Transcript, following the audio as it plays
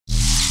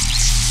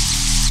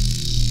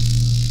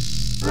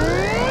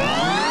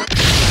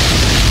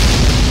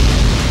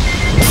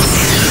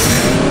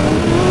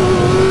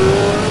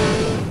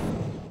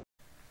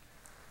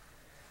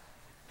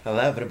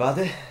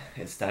everybody,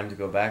 it's time to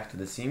go back to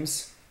The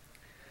Sims.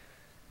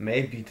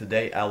 Maybe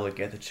today I will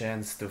get a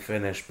chance to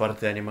finish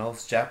Party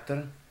Animals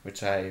chapter,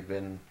 which I've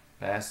been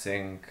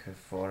passing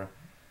for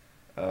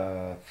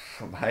I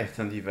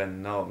don't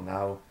even know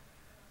now.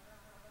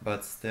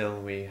 But still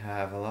we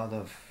have a lot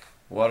of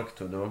work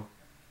to do.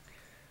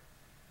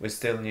 We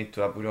still need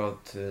to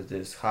upgrade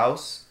this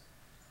house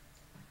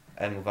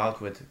and move out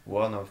with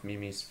one of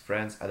Mimi's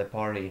friends at a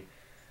party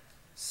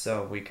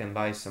so we can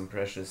buy some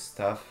precious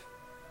stuff.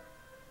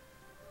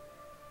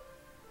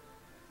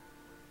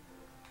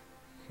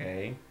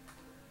 Okay.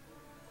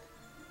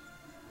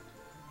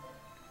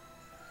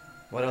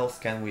 What else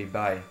can we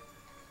buy?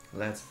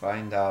 Let's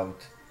find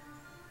out.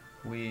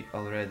 We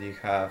already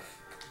have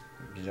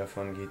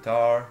Japhon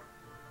guitar,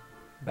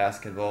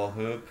 basketball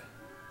hoop.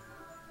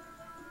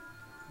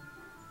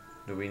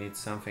 Do we need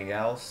something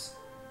else?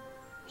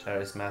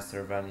 Charis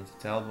master running to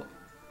tell.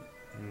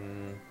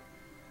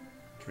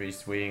 Tree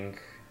swing.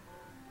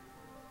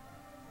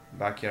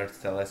 Backyard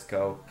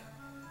telescope.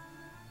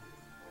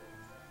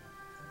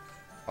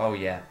 Oh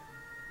yeah.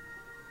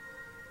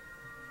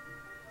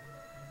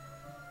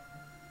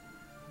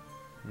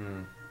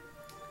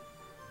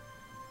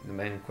 The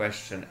main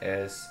question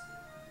is,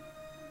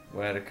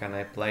 where can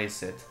I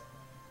place it?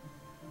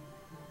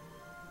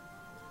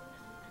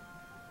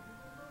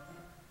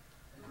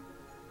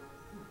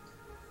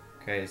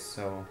 Okay,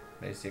 so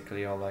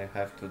basically all I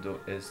have to do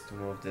is to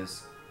move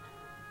this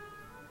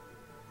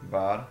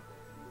bar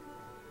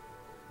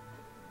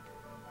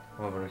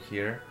over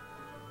here.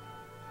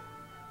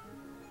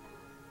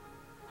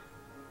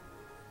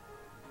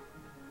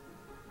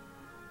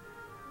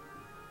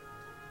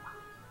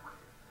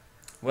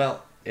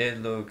 Well,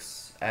 it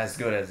looks as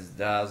good as it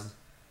does.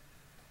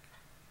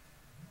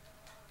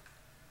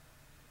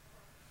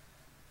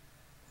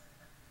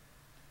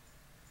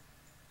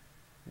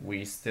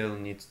 We still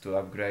need to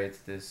upgrade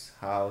this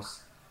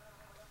house.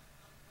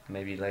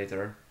 Maybe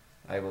later.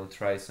 I will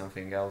try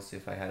something else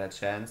if I had a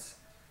chance.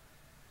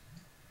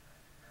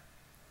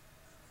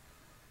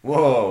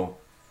 Whoa!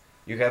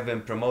 You have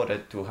been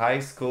promoted to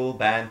high school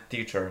band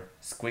teacher.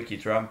 Squeaky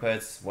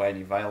trumpets,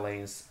 whiny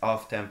violins,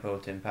 off-tempo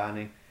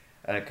timpani,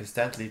 and a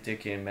constantly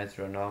ticking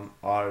metronome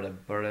are the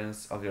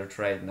burdens of your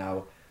trade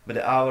now, but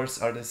the hours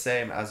are the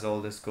same as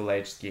all the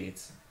school-aged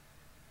kids.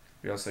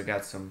 We also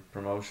got some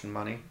promotion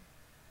money.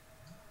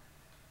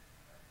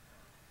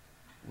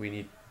 We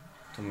need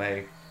to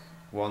make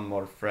one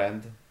more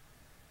friend.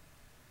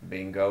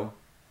 Bingo.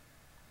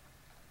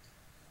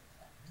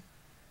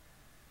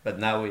 But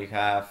now we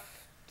have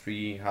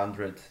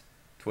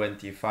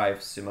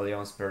 325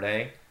 simoleons per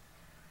day.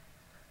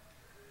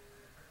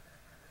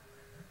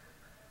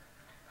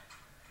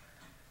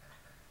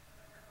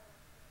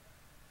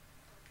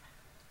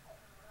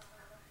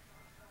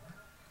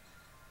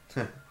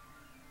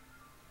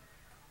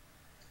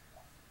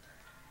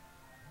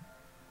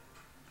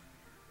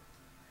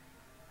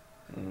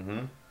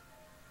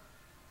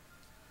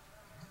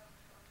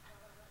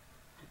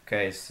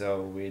 Okay,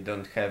 so we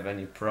don't have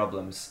any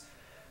problems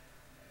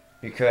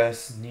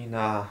because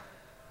Nina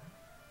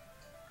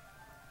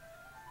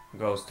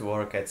goes to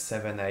work at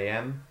 7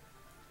 AM,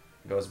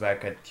 goes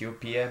back at 2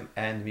 PM,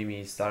 and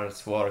Mimi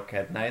starts work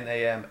at 9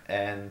 AM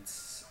and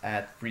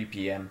at 3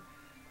 PM.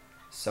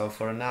 So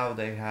for now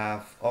they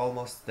have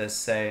almost the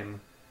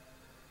same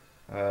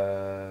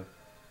time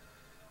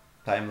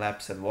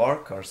lapse at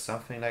work or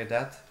something like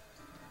that.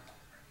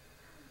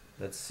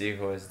 Let's see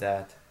who is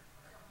that.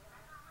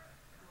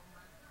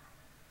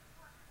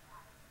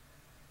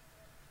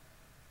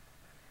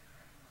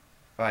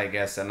 I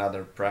guess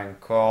another prank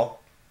call.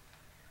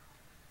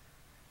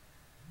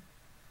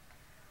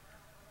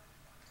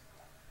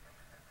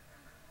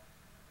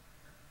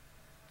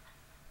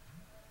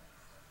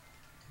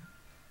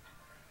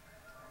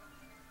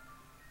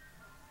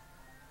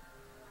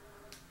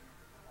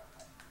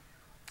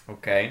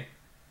 Okay.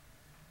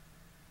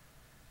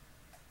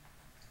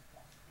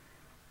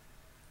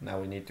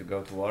 Now we need to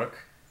go to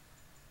work.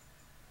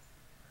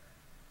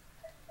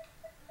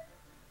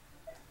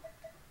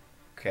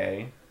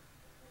 Okay.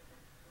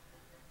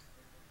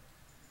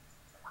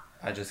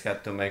 I just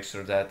had to make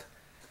sure that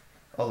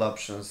all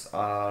options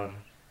are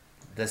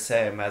the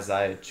same as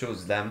I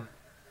choose them.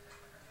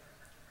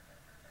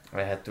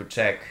 I had to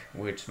check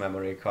which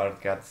memory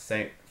card got the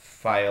same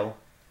file,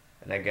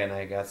 and again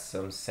I got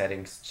some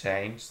settings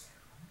changed.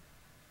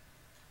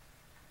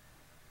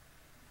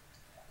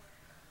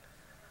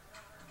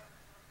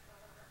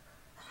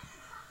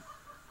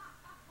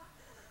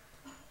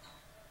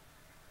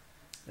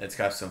 Let's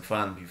have some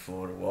fun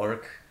before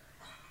work.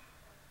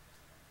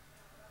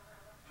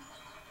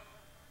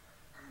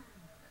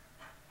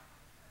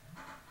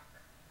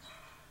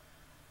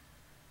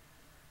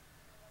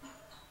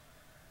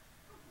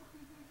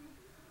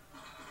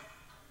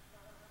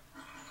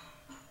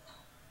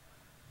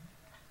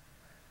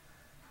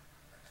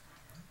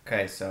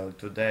 Okay, so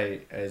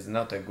today is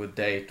not a good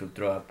day to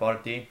throw a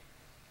party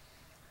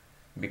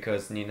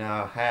because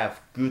Nina have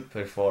good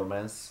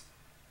performance,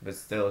 but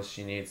still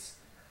she needs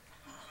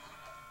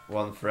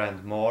one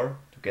friend more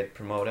to get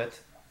promoted.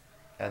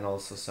 and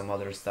also some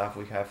other stuff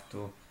we have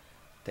to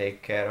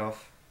take care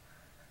of.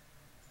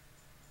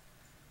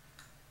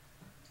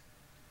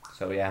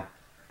 So yeah,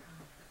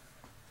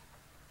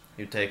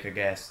 you take a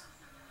guess.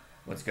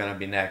 What's gonna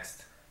be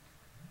next?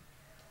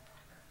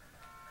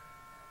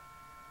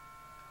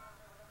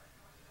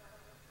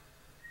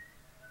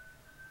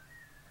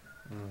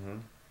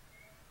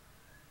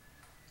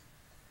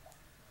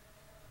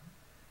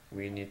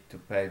 We need to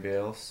pay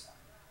bills.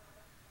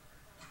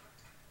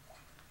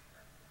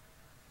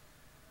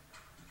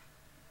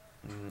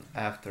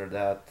 After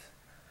that,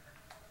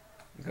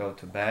 go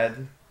to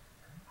bed,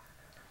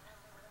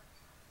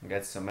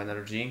 get some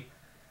energy.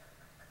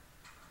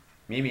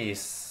 Mimi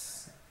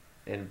is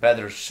in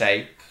better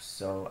shape,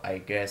 so I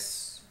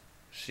guess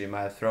she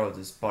might throw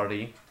this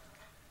party.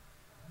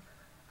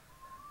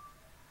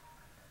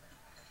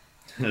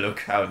 Look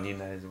how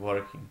Nina is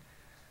working.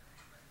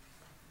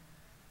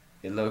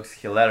 It looks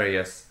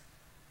hilarious.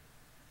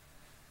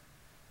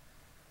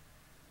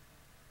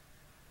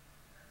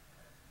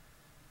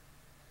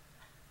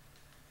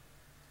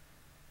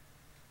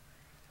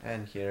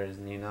 And here is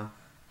Nina.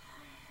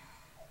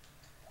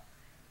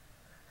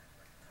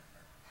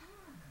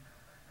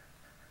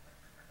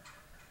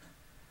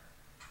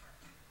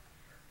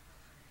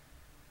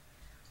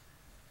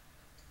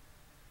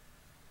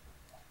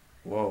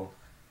 Whoa.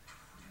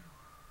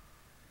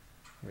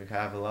 We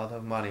have a lot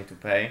of money to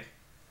pay.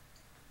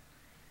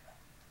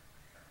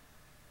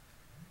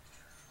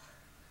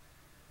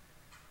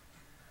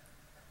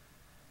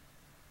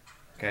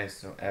 Okay,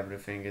 so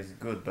everything is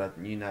good, but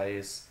Nina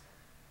is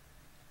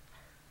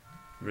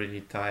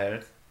really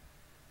tired.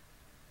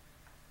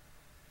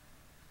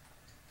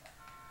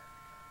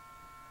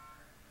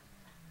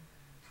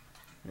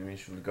 Maybe we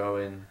should go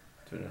in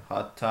to the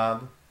hot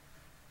tub.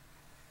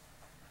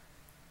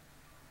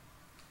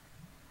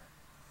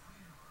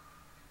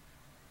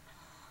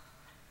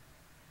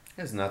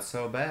 It's not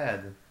so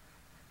bad.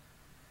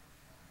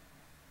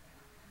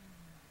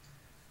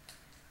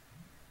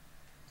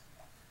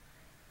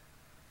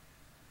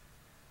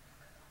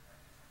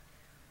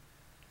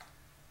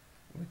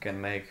 We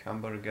can make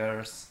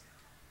hamburgers,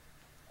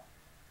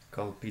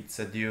 call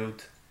Pizza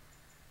Dude,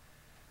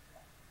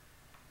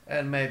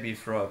 and maybe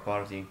throw a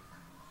party.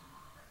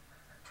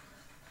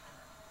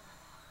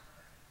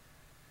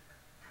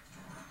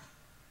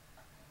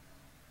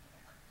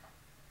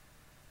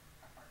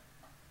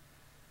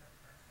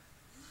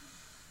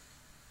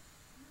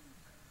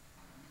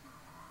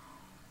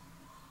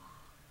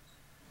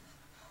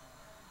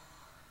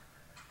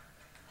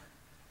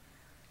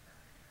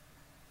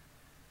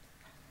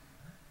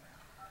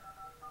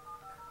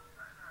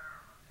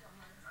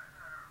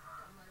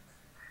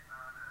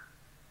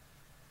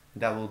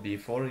 That will be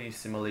 40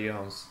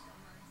 simoleons.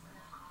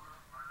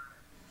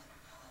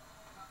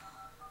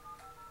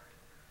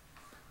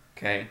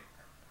 Okay.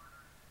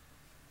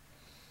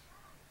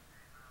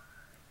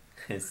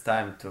 It's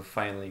time to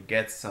finally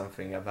get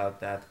something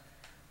about that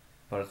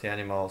party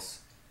animals.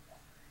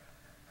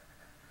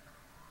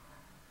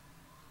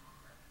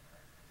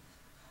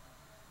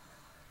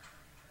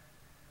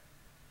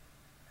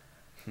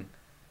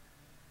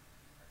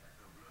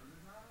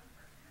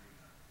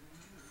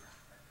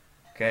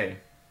 Okay.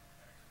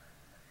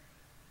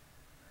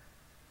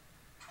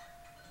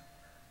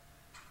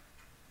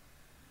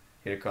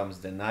 Here comes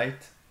the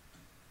night.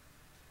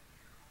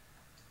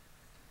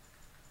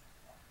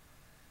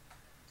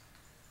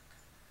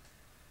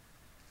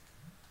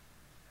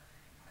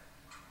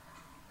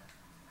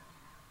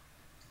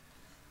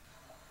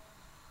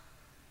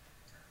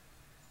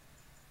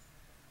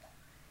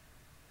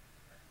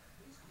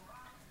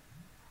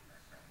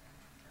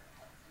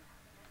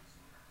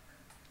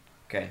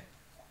 Okay.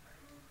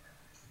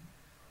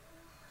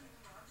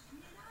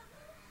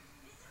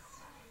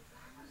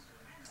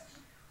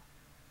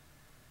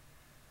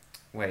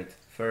 Wait,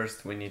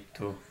 first we need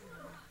to...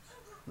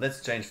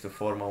 Let's change to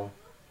formal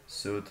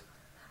suit.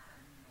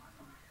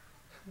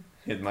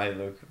 It might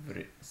look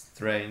very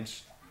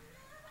strange.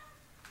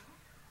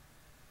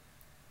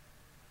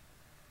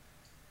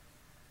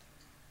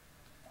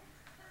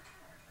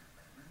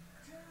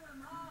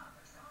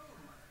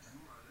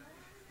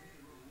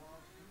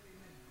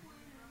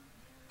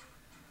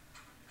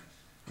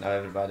 Now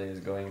everybody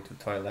is going to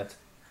toilet.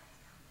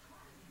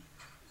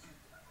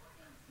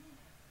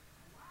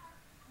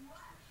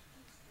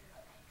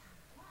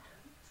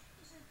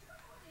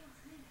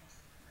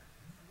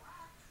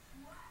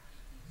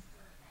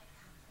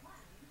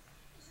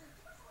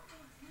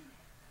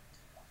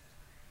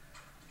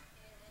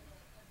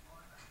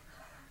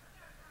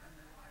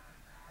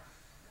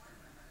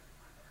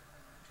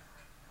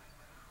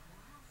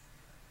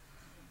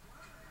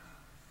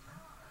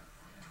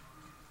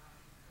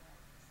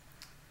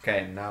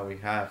 Okay, now we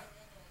have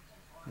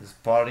this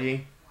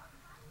party.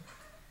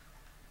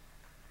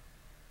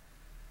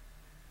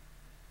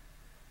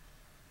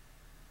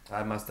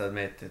 I must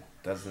admit it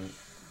doesn't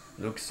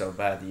look so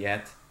bad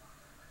yet.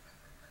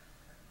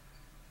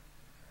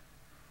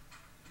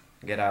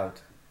 Get out.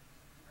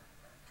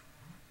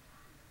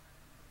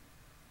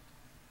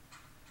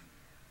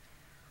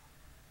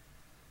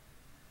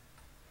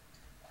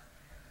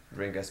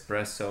 drink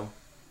espresso.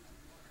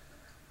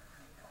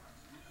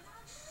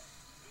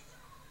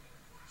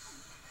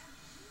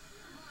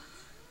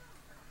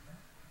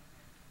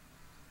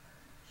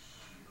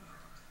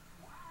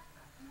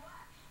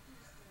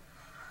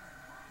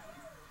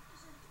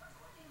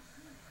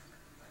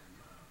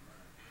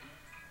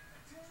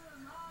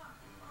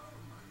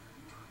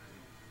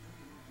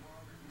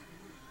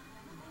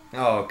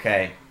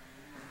 Okay.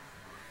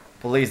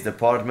 Police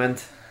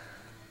department.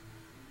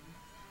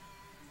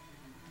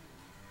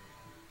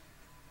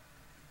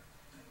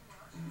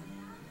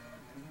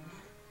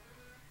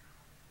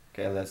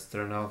 Okay, let's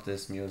turn off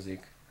this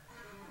music.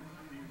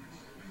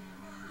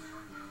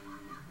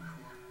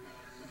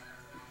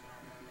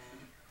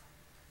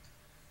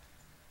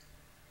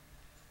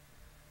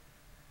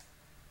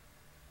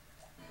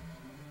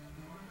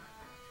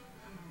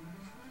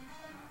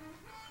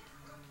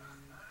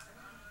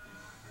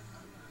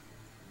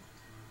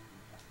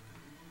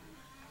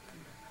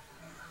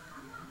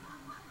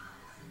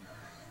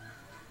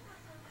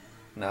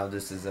 Now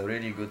this is a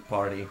really good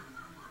party.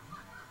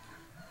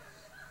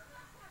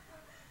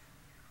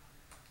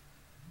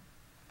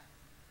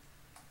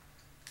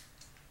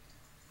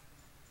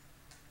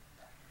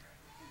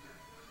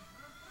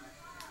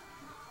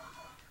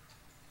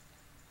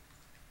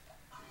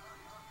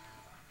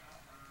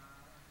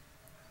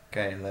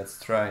 Okay, let's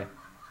try.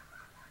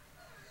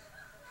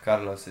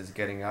 Carlos is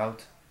getting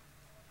out.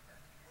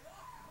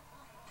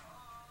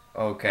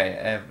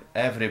 Okay,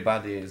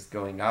 everybody is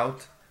going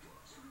out.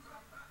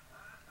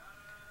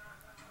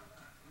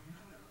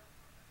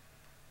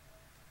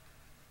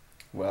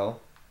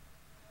 Well,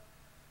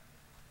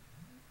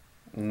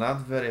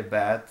 not very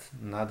bad,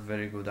 not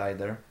very good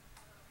either.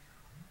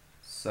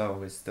 So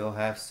we still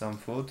have some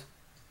food.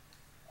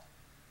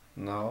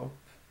 No.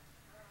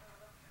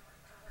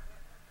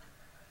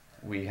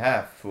 We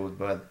have food,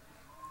 but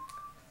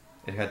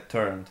it had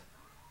turned.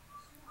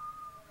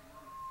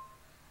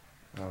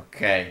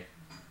 Okay.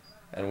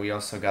 And we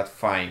also got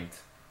fined.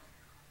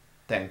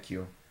 Thank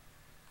you.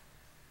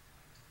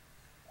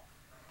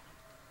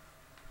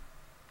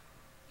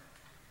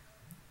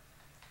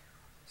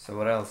 So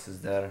what else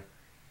is there?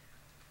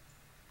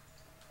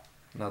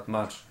 Not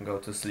much. Go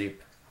to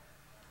sleep.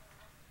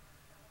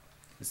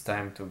 It's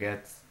time to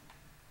get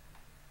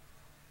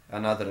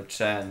another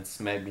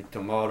chance, maybe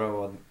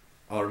tomorrow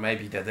or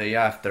maybe the day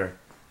after.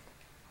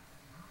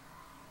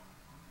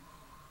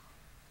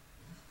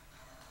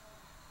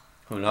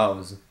 Who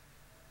knows?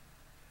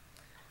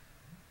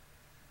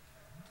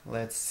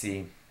 Let's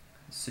see.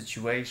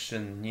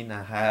 Situation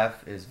Nina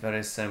have is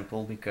very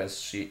simple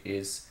because she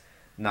is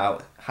now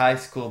high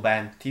school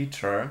band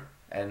teacher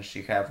and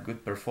she have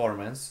good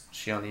performance.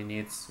 She only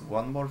needs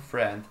one more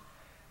friend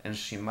and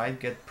she might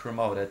get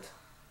promoted.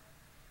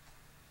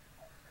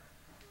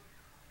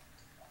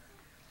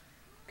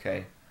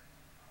 Okay.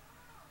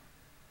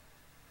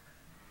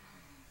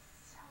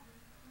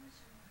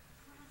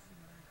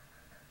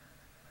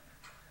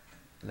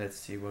 Let's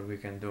see what we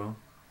can do.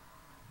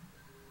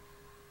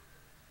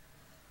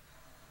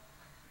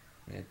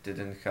 It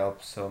didn't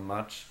help so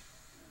much.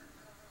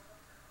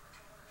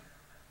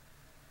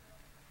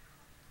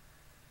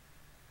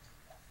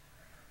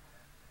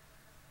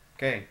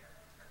 Okay.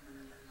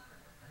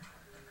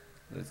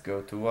 Let's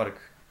go to work.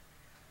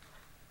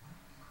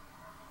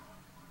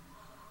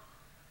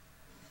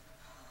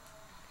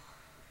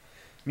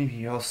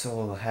 Mimi also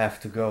will have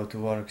to go to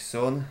work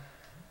soon.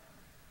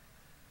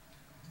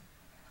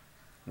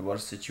 The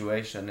worst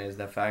situation is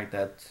the fact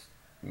that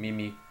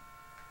Mimi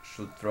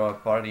should throw a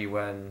party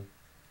when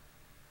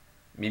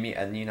Mimi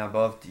and Nina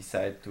both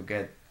decide to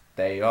get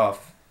day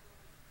off.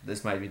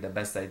 This might be the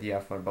best idea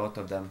for both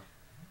of them.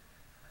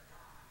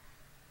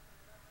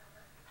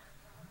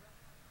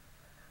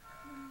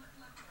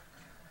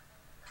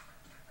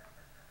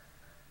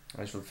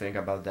 I should think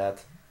about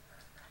that.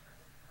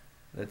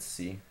 Let's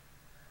see.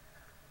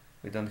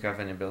 We don't have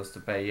any bills to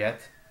pay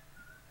yet,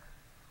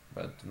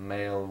 but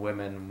male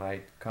women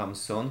might come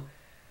soon.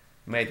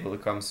 Maid will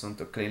come soon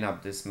to clean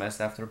up this mess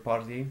after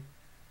party.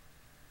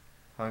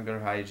 Hunger,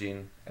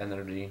 hygiene,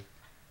 energy.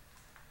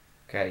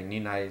 Okay,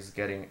 Nina is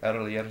getting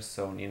earlier,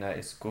 so Nina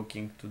is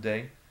cooking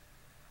today.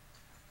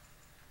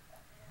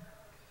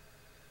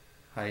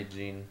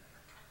 Hygiene.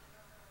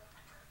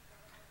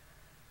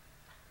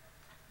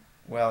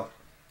 Well,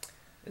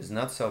 it's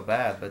not so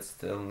bad, but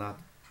still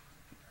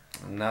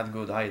not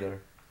good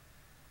either.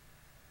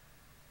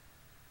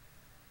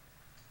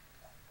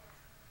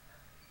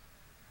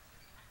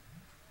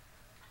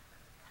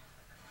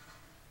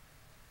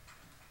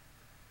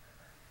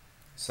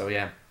 So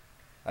yeah,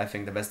 I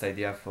think the best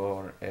idea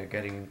for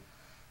getting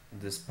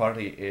this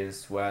party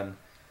is when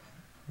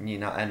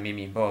Nina and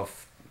Mimi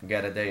both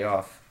get a day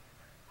off.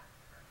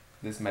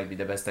 This might be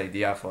the best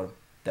idea for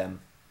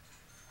them.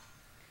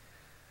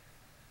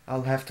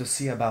 I'll have to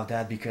see about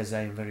that because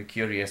I am very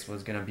curious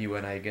what's gonna be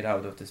when I get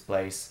out of this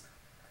place.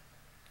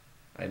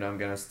 I know I'm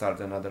gonna start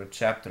another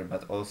chapter,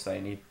 but also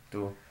I need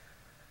to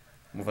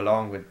move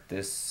along with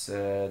this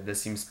The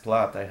Sims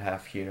plot I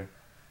have here.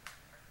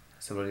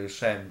 It's a real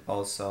shame.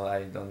 Also,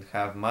 I don't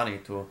have money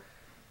to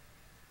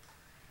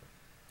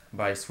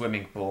buy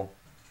swimming pool.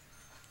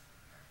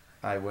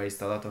 I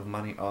waste a lot of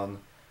money on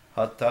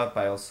hot tub.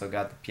 I also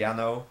got the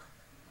piano.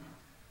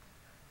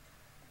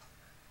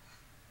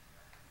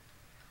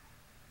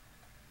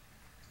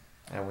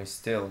 And we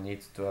still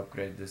need to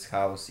upgrade this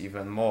house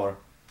even more.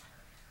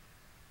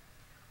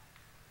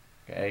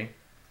 Okay.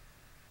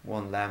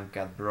 One lamp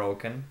got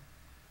broken.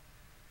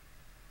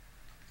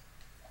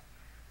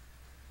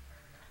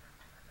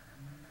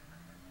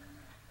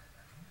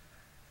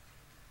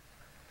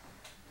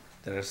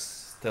 There's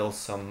still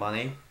some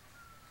money.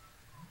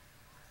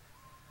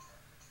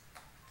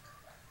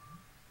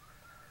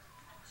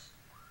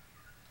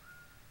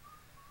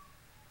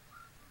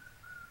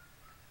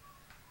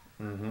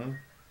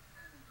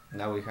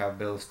 Now we have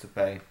bills to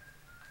pay.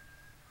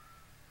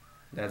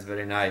 That's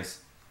very nice.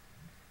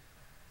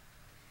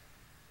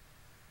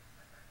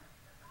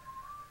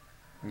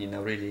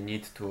 Nina really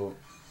need to...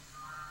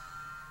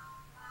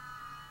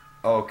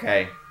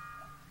 Okay.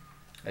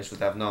 I should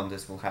have known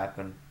this will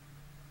happen.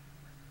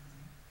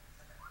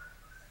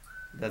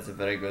 That's a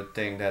very good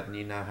thing that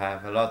Nina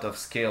have a lot of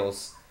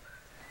skills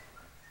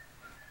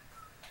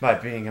by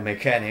being a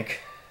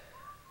mechanic.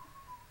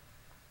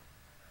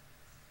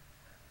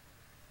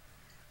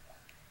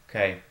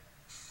 Okay.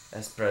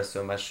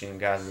 Espresso machine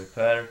got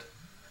repaired.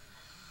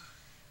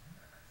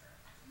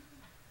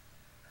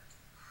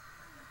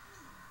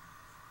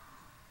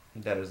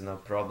 There is no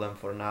problem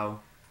for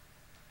now.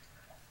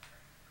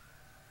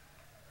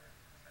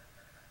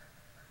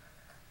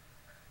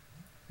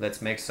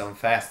 Let's make some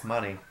fast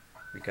money,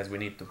 because we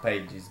need to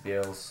pay these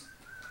bills.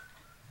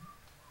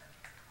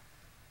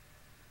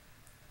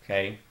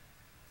 Okay.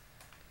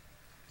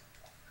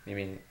 I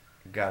mean,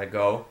 gotta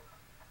go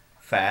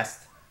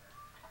fast.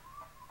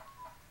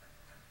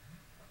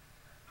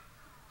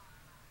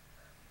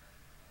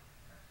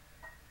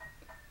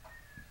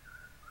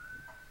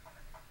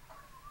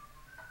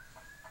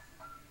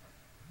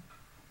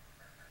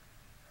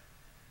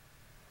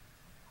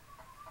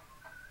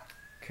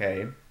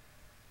 Okay.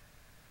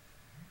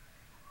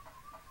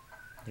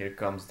 Here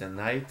comes the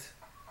night.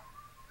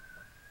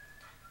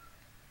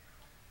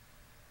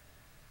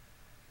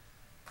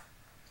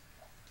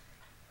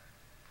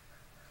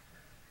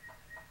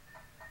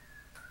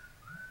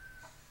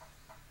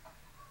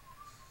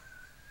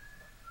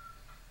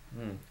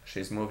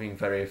 She's moving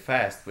very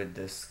fast with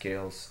the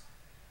skills.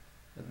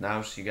 But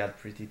now she got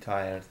pretty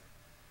tired.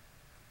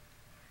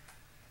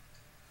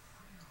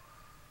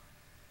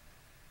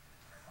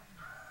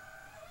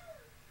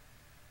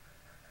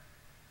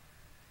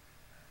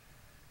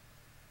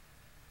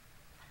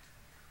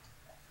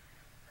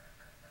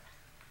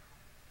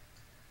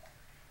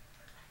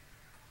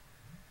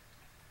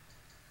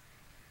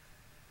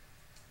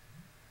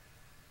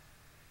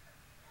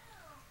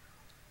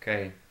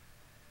 Okay.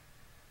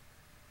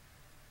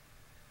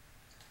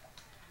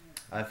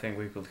 I think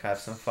we could have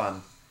some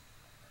fun.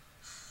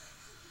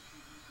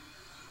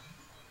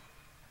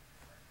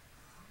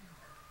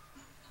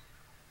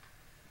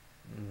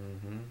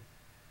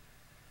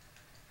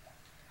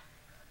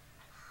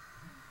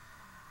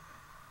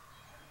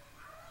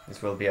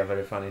 This will be a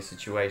very funny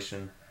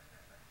situation.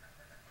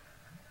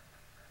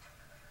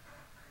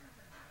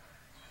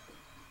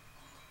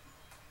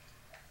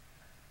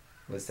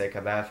 Let's take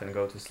a bath and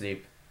go to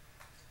sleep.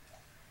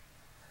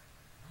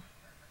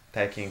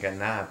 Taking a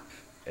nap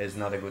is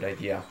not a good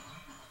idea.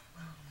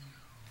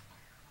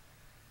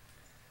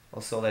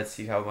 Also, let's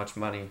see how much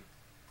money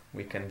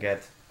we can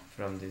get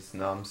from these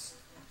noms.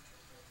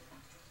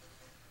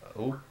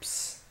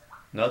 Oops,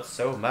 not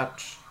so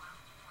much.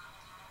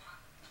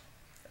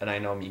 And I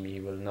know Mimi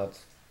will not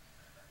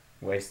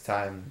waste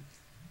time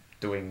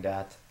doing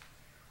that.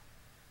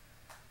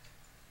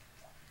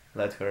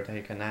 Let her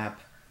take a nap.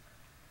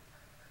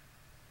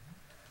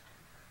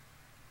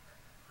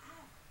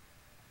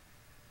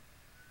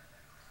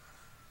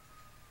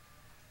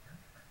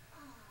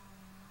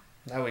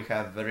 Now we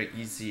have very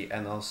easy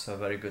and also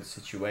very good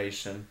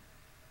situation.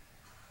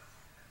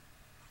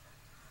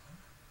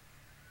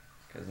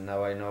 Because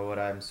now I know what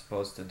I'm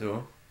supposed to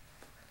do.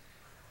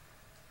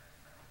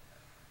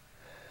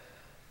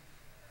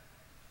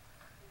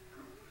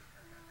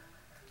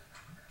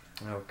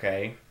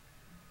 Okay.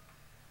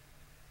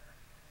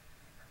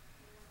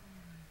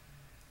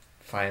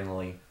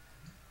 Finally,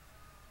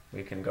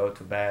 we can go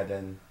to bed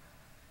and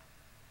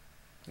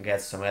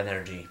get some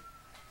energy.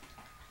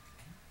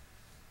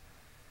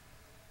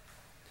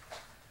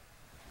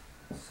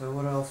 So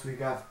what else we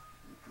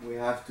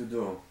have to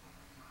do?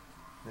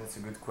 That's a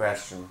good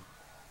question.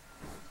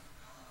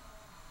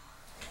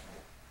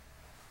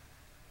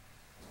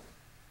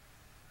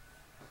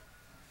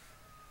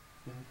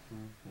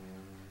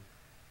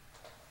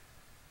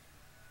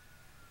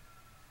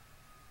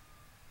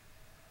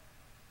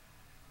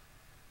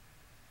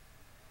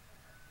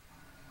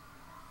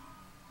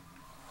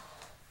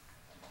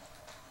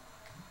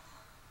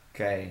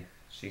 Okay,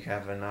 she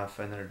have enough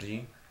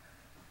energy.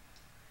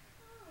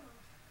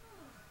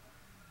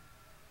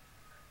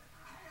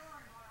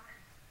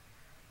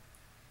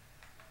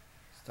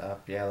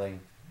 Stop yelling.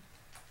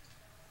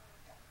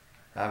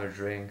 Have a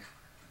drink.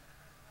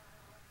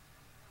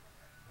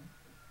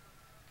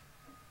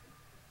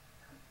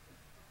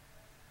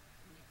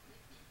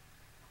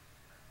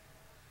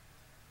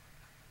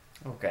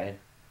 Okay,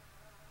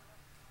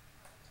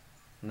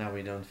 now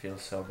we don't feel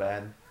so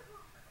bad.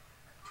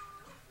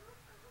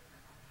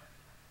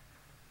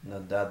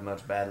 Not that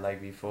much bad like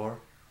before.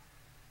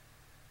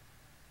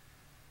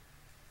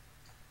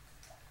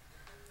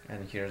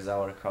 And here's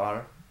our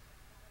car.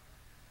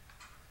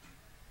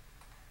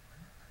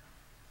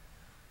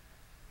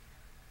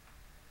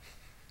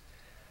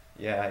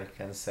 Yeah, I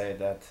can say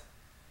that.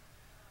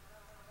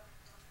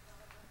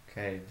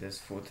 Okay, this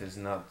food is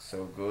not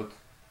so good.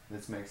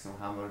 Let's make some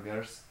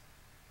hamburgers.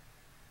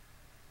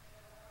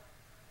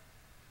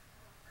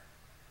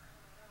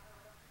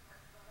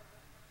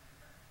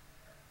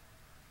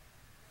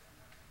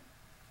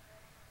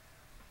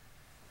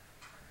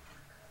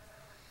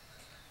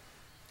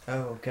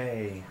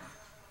 Okay,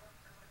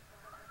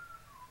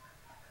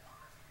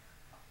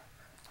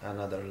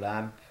 another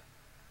lamp.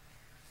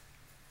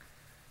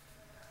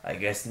 I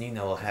guess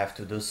Nina will have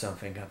to do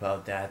something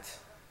about that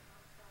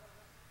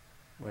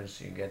when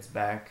she gets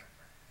back.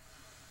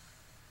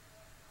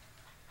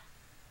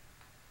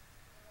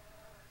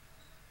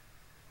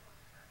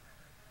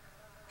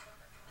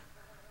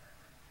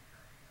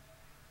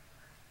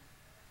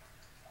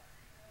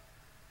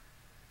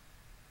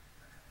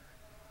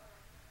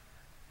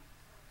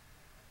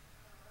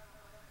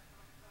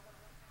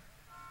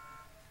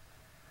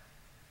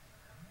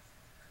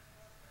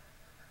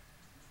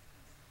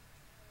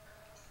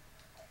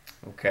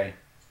 Okay.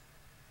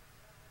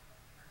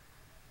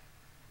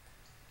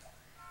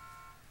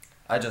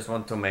 I just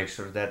want to make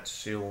sure that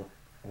she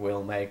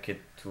will make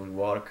it to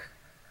work.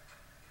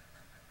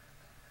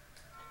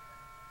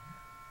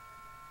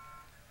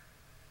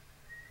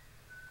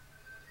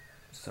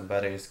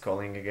 Somebody is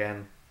calling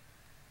again.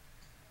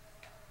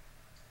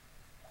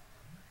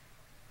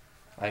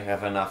 I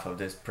have enough of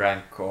these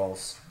prank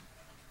calls.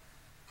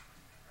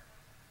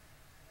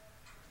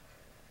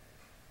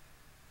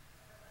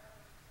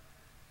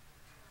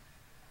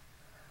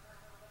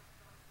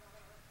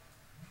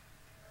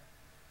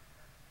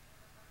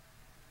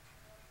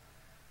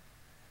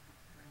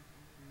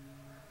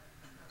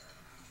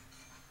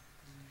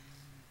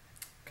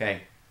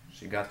 Okay,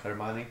 she got her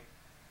money.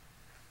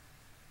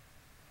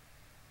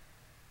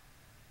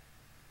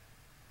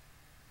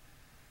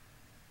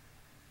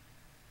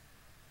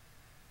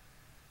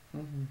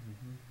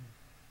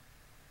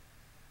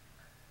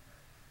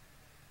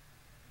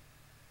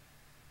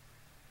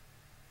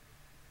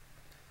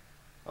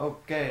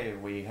 Okay,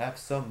 we have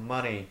some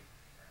money.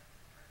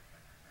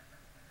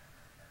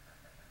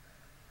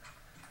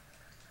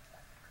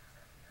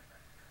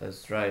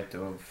 Let's try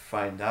to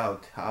find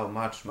out how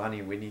much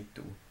money we need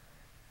to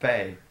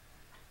pay.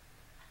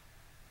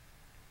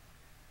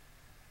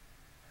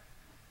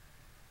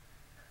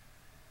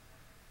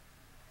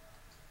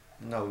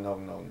 No, no,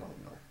 no, no,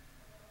 no.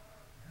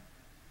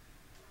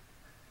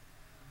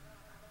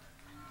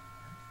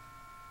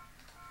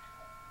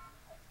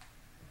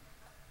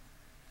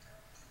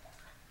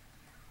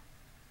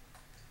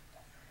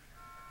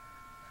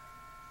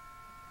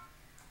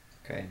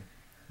 Okay,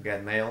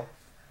 get mail.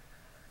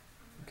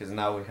 Because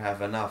now we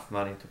have enough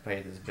money to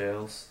pay these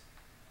bills.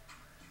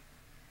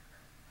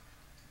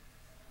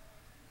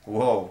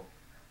 Whoa!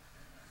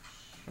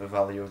 The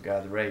value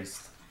got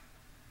raised.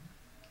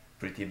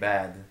 Pretty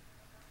bad.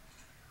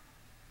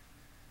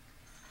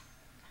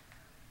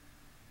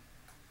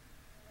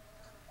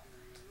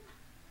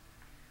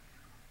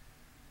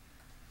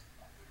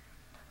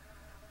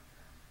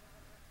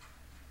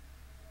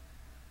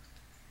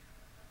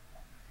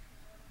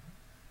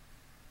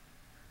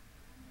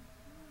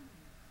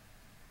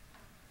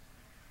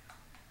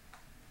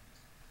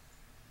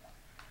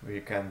 We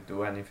can't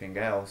do anything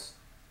else.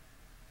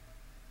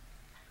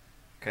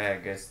 Okay, I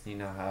guess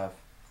Nina have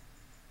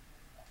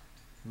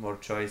more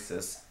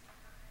choices.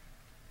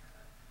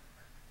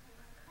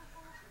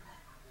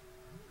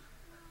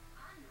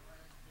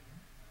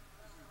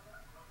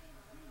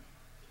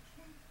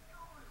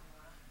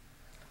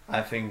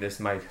 I think this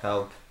might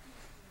help.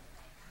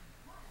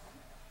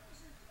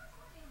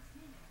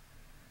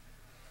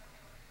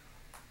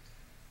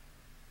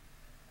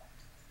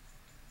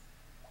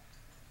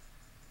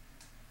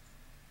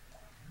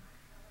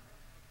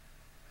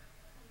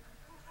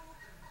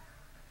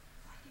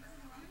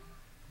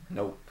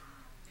 Nope.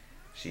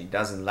 She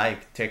doesn't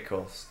like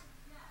tickles.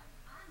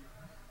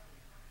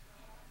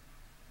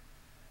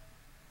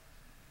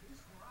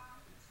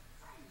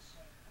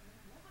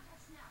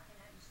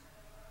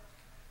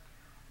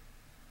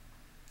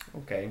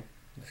 Okay,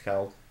 this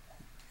helped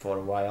for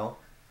a while.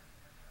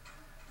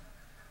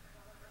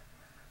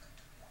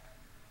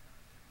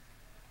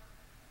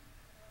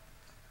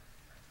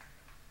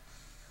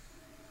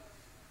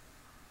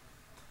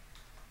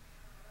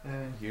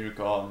 And here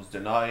comes the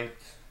night.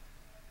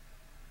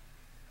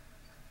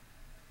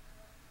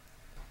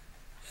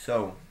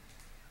 So,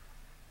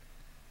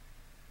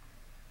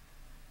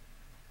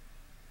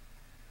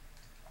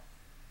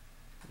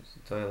 here's the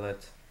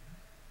toilet.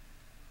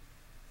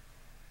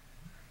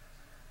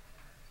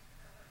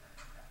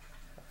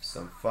 Have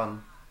some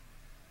fun.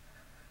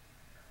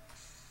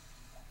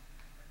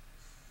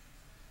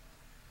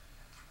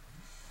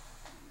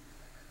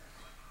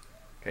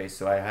 Okay,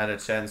 so I had a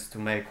chance to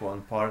make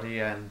one party,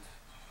 and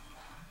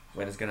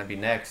when it's gonna be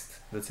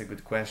next? That's a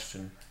good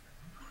question.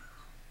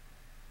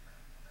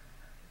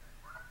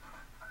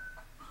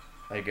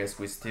 I guess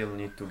we still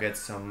need to get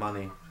some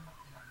money.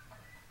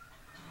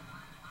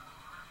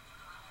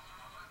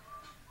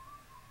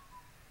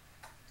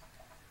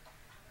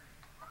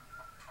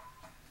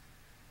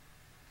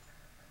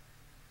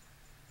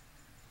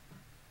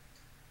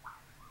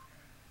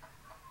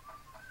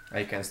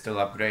 I can still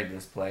upgrade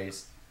this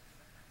place.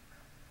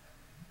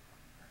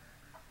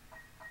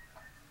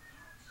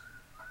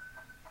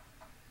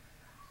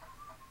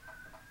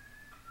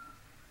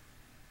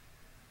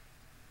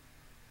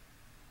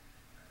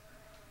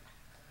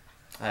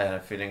 I had a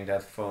feeling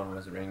that phone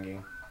was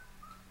ringing.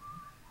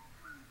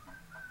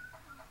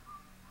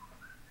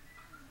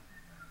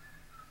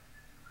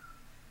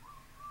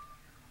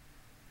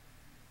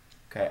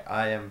 Okay,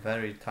 I am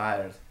very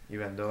tired,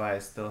 even though I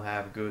still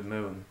have good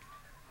mood.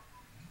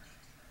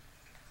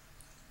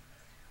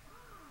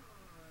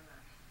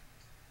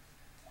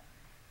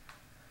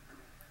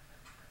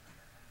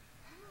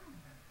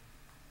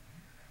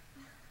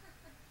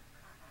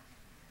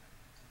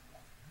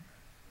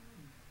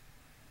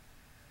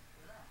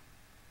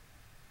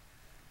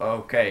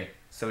 Okay,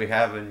 so we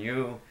have a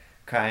new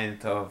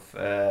kind of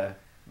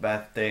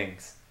bad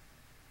things.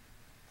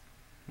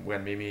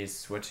 When Mimi is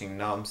switching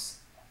noms,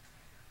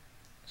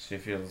 she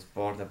feels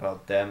bored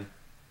about them.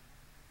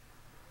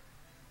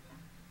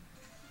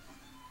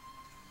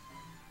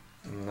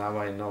 Now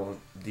I know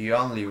the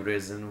only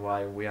reason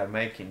why we are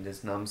making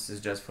these noms is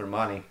just for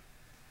money.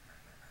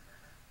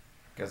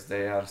 Because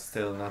they are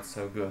still not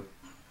so good.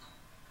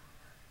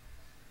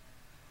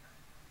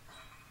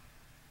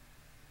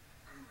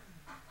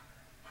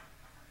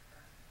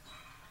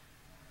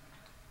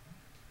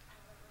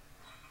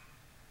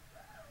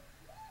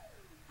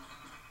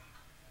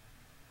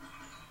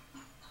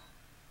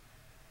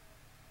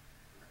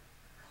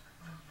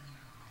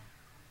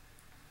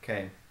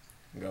 Okay,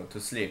 go to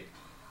sleep.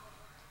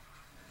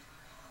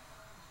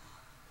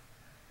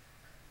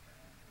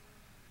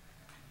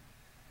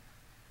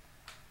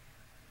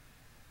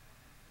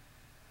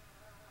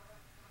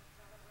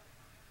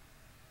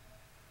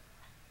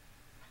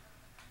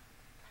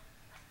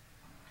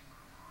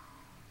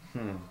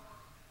 Hmm.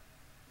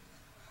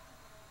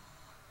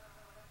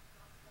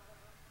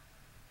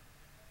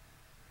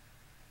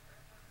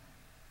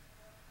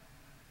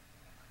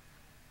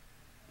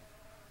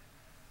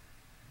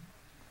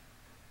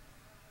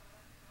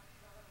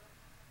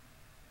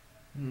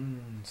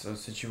 So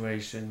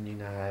situation in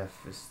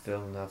half is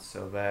still not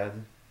so bad.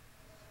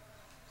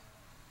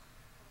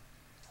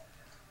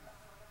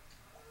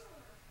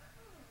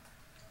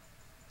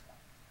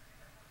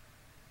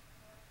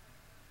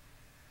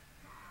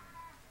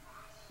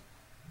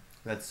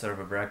 Let's serve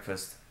a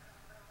breakfast.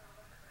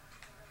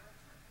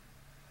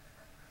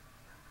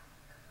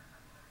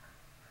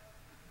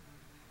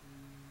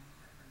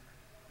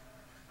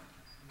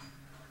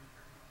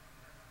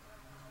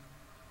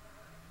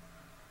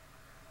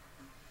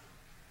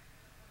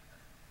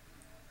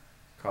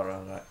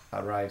 Car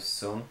arrives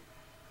soon.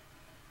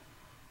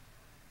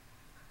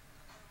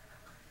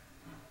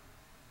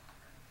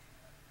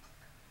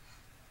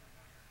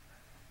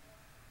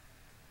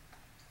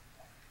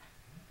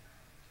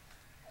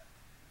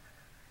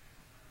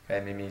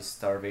 Okay, Mimi is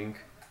starving.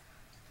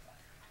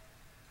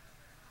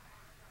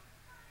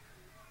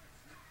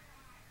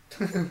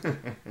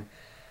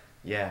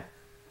 Yeah,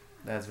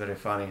 that's very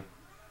funny.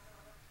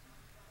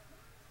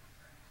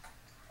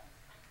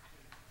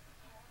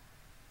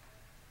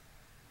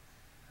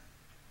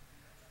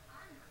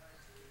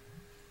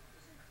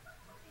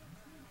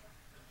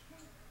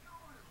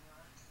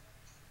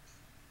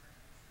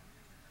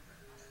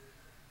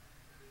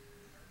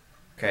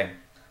 Okay,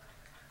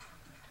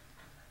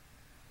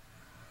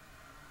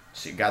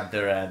 she got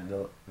there at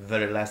the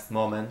very last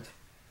moment.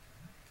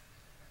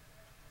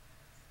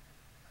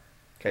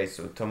 Okay,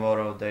 so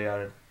tomorrow they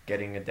are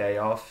getting a day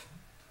off.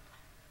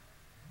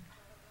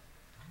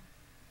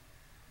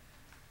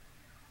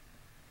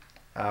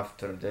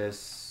 After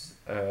this,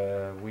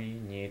 we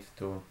need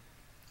to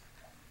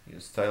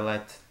use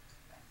toilet,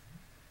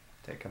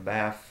 take a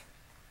bath.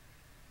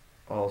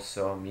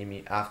 Also,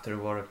 Mimi after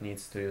work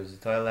needs to use the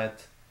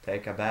toilet,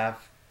 take a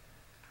bath,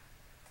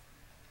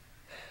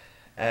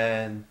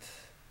 and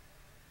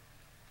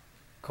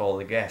call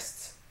the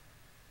guests.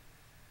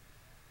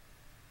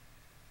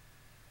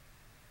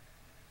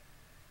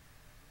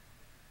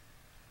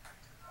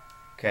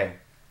 Okay,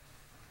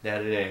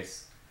 there it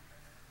is.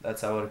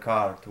 That's our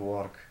car to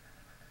work.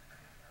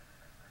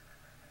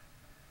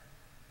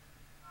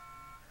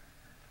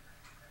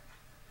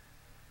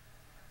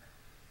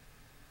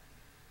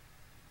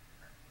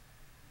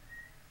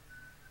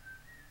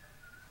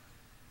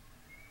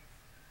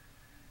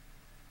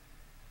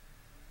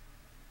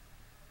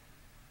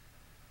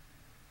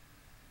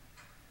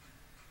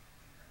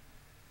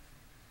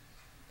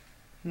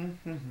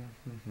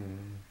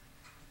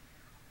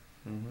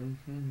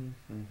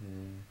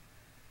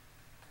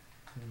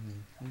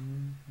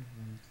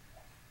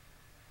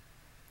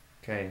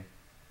 Okay.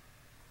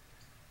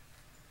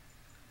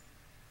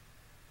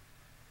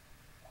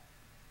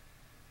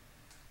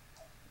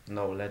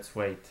 No, let's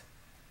wait.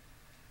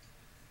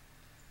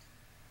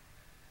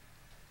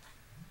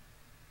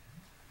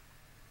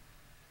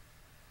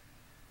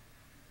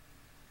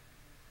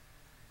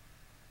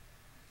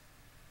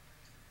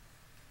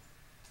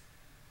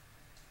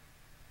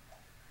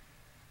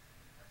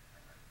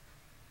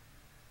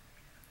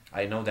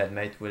 I know that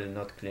mate will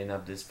not clean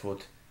up this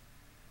food,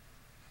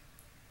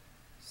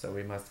 so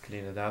we must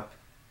clean it up.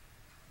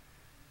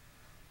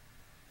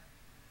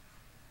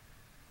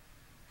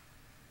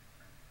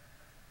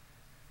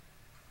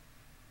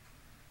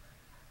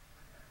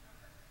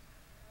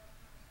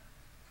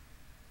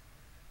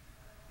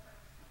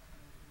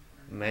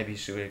 Maybe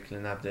she will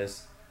clean up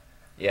this.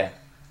 Yeah,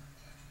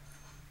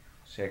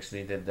 she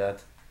actually did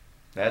that.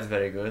 That's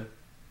very good.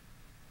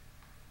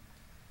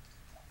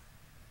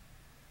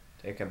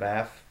 Take a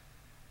bath.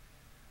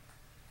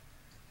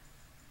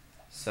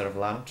 Serve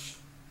lunch.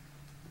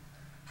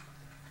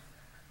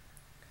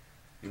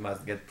 We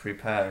must get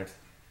prepared.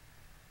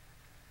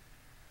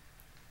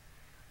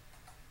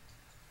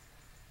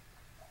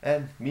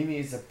 And Mimi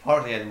is a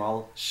party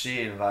animal.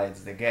 She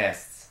invites the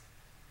guests.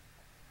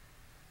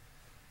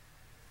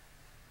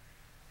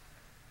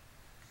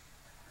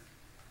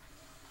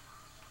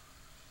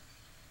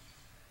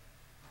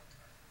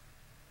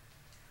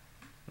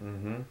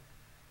 Mm-hmm.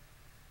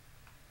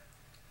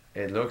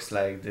 It looks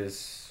like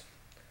this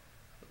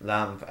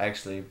lamp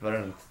actually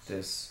burned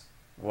this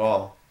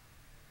wall.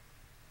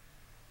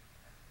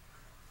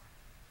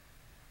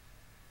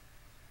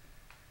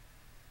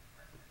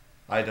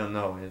 I don't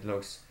know, it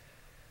looks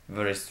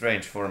very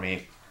strange for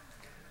me.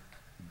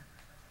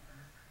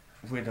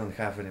 We don't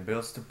have any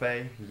bills to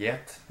pay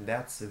yet.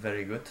 That's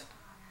very good.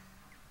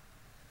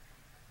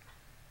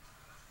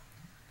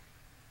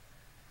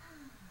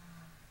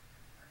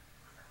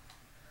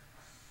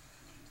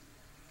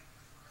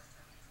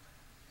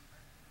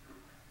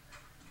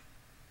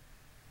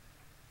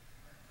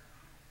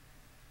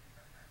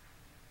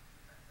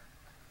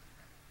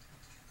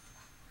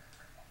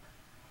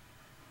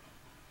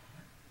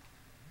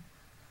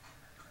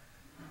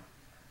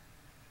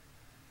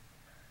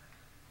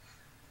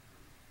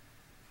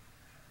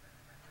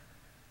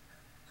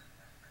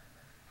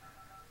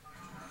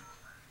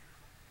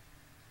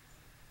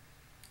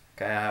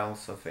 Okay, I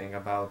also think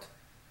about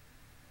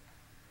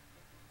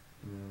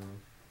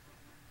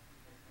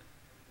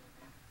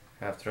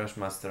have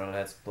Trashmaster.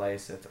 Let's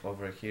place it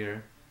over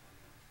here.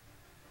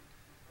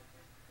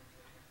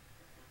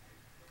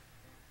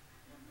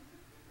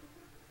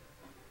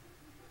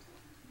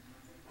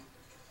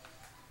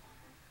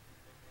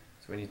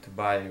 So we need to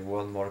buy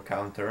one more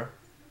counter.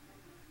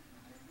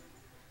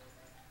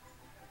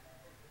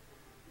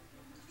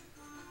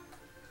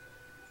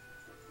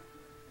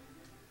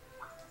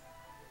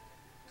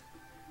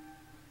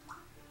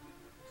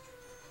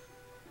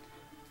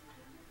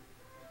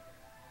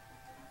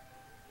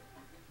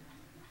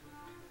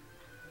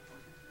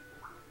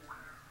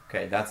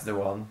 Okay, that's the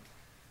one.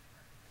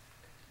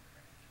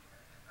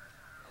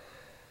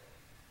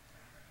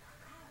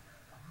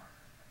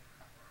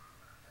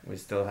 We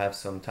still have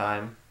some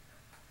time.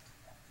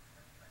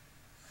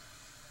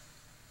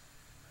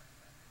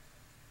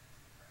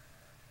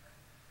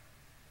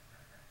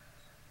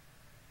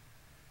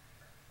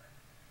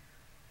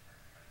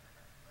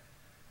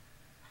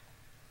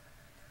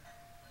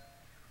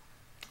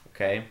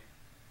 Okay.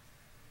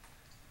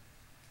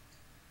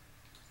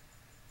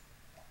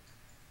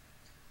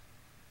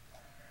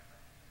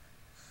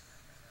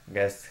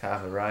 Guests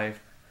have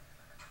arrived.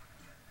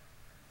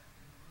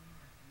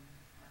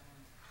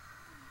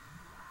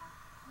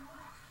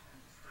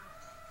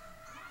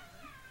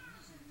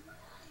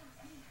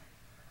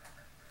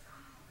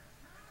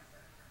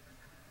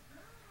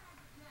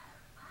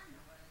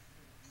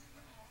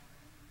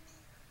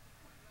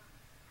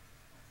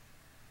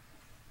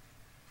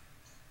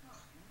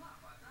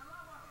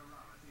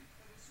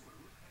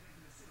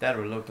 That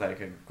will look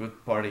like a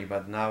good party,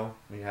 but now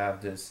we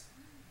have this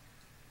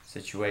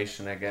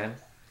situation again.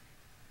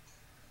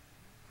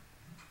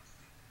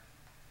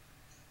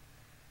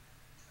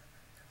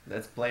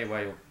 Let's play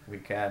while we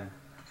can.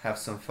 Have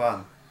some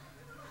fun.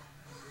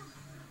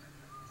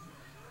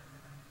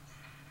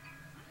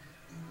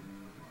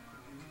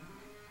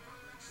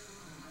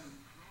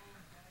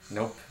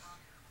 Nope.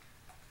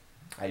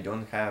 I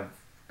don't have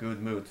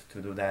good mood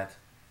to do that.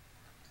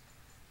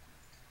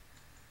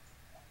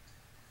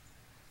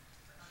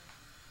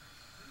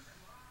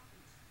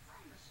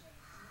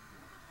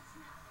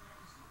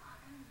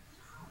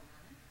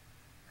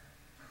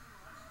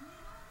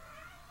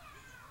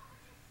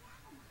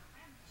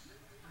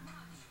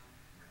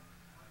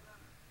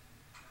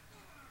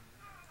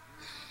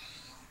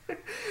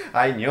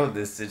 I knew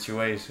this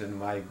situation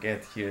might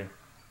get here.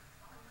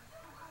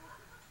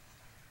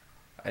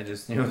 I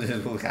just knew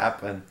this would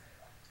happen.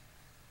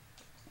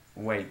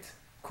 Wait,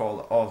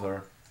 call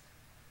over.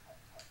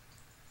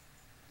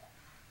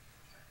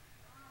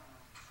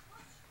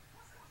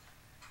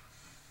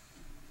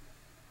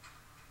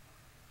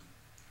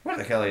 Where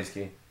the hell is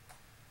he?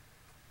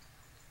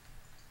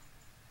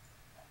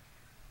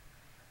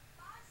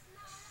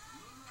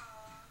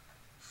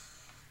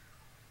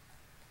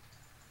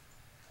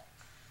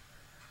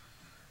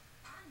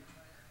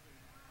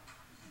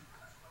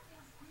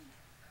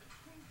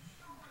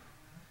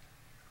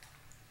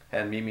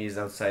 and Mimi is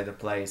outside the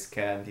place,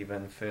 can't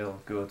even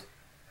feel good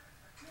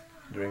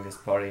during this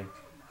party.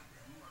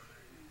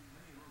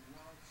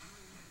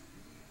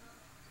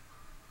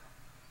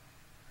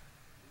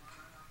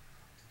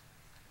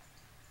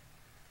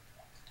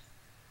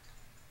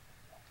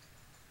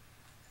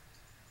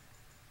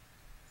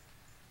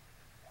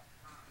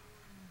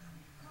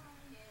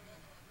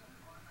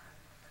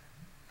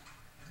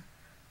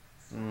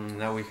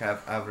 Now we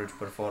have average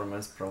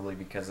performance, probably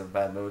because of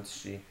bad moods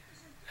she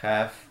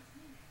have.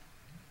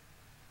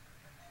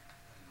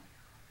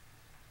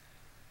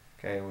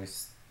 Okay,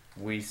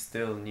 we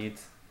still need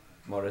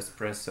more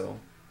espresso.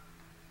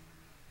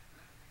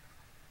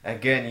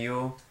 Again,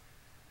 you?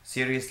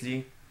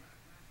 Seriously?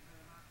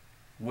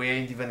 We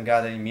ain't even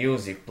got any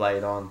music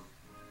played on.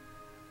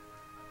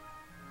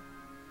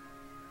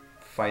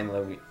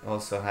 Finally,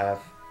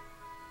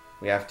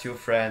 we have two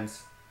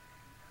friends.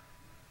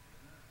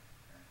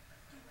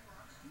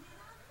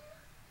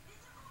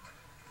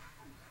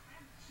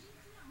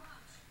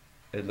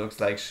 It looks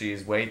like she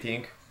is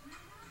waiting,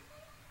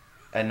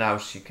 and now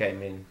she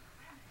came in.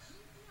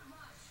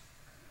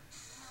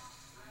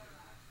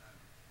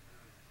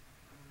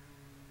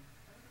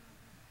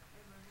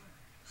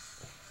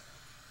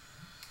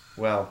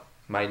 Well,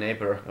 my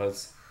neighbor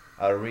was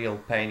a real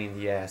pain in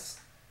the ass.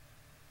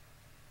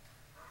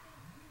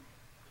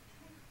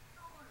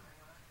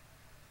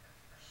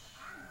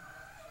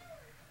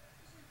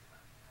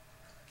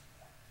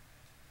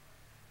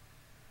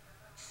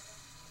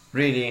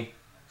 Really?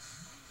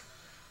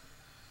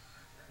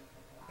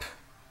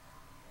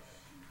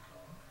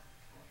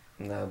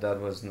 No, that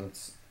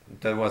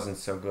wasn't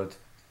so good.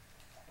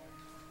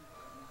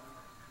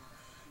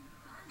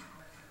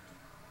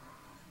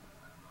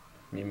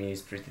 Mimi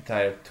is pretty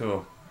tired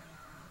too.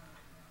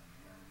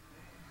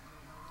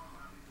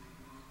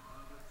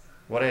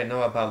 What I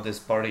know about this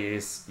party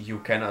is you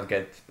cannot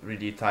get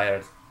really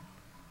tired.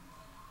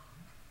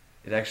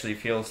 It actually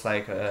feels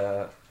like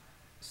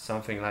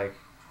something like,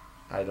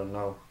 I don't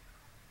know,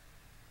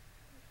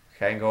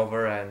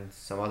 Hangover and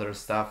some other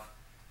stuff.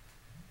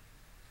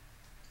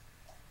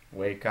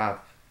 Wake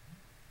up.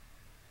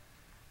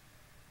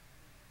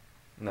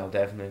 No,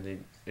 definitely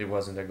it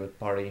wasn't a good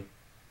party.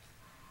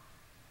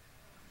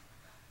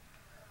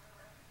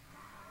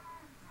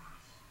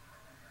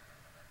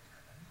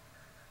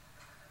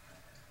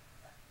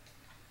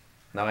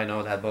 Now I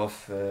know that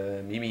both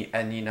Mimi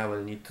and Nina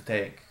will need to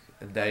take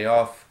a day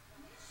off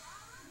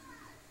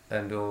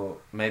and do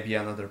maybe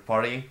another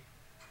party.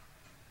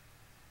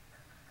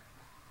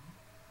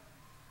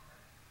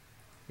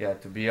 Yeah,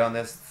 to be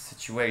honest,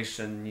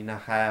 situation Nina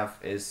have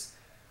is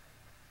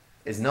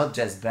not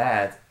just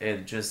bad,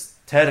 it's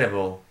just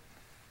terrible.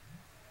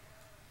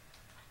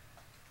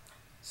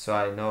 So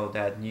I know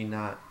that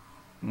Nina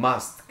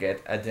must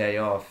get a day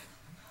off.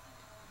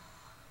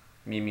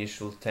 Mimi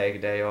should take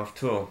day off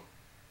too.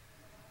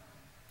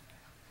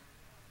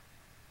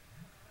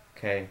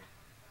 Okay,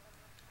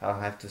 I'll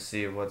have to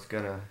see what's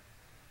gonna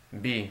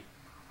be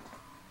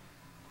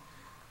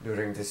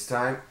during this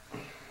time.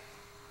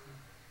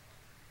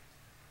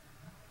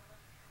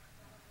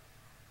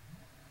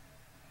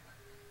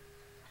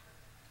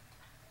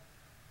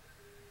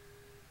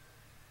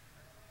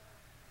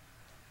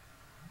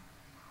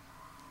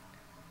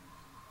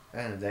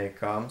 And the day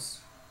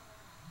comes.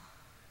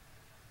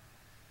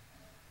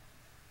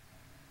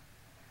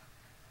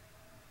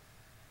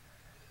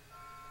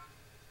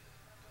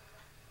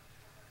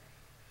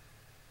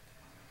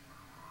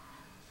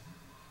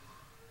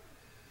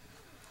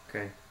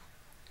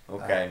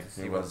 Okay,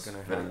 it was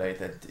very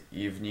late at the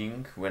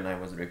evening when I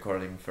was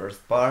recording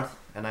first part,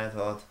 and I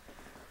thought,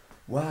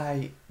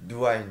 why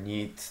do I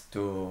need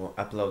to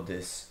upload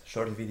these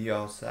short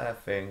videos? I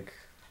think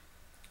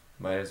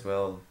might as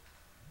well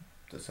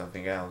do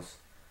something else.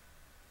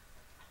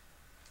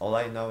 All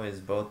I know is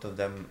both of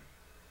them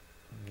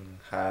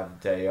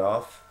have day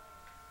off.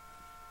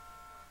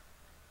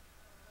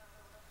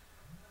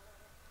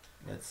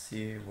 Let's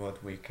see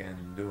what we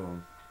can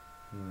do.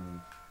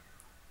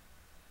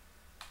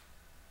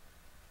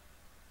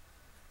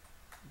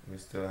 We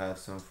still have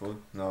some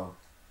food? No.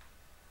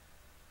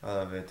 All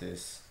of it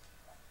is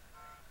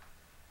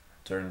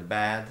turned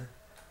bad.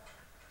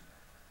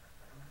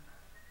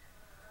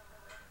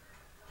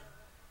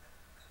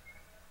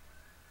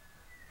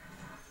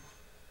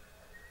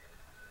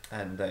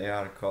 And they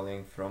are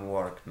calling from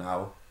work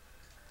now.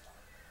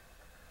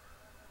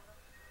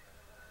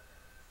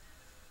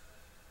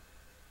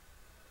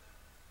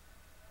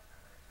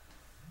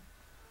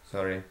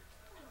 Sorry,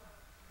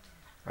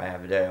 I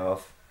have a day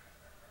off.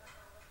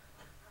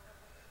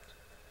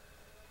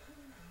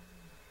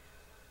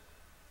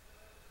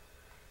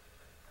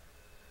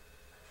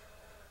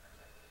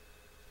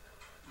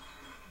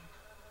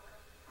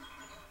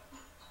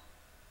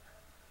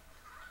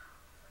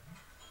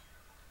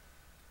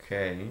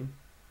 Okay.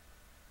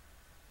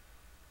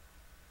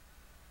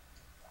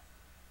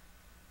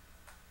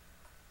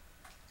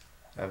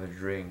 Have a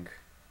drink,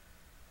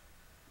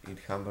 eat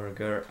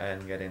hamburger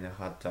and get in a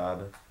hot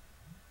tub.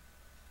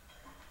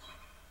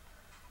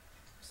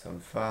 some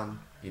fun,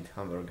 eat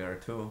hamburger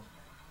too,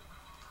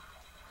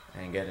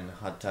 and get in a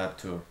hot tub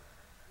too.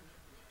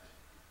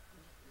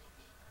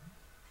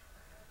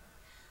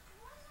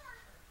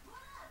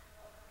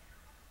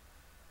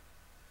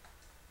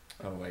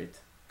 Oh wait,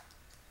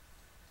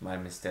 my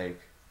mistake.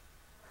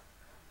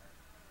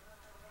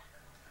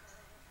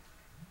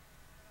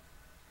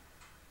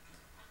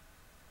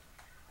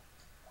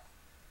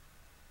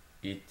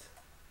 Eat,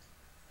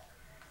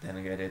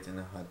 then get it in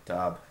a hot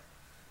tub.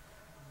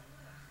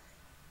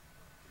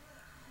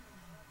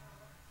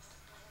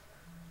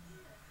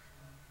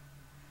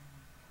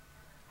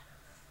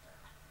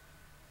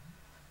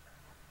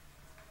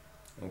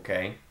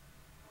 Okay.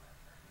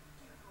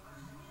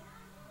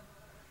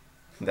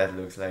 That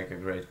looks like a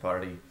great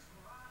party.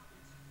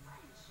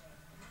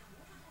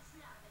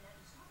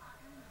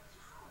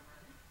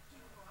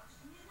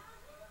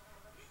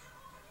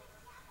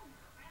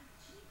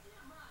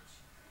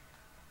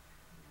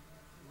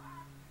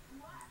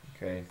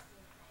 Okay.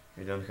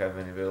 We don't have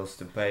any bills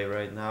to pay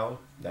right now.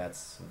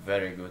 That's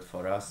very good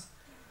for us.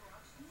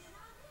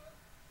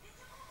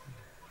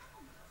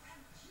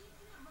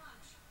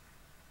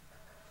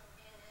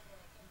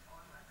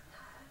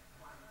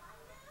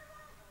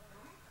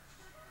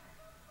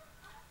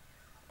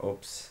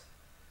 Oops.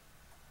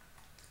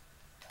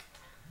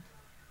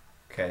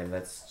 Okay,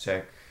 let's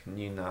check.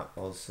 Nina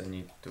also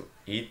need to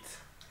eat.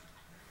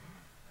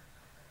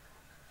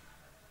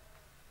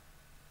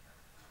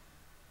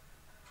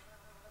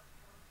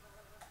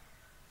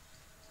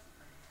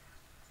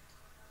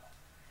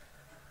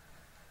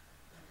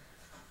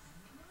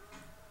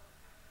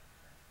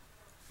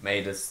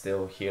 Maid is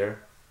still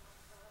here.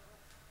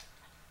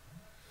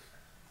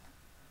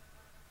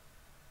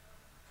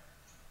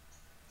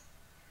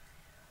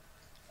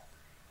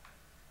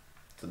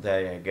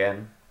 Today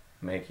again,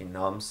 making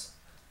noms.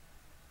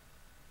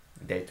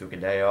 They took a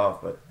day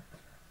off, but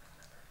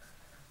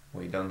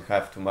we don't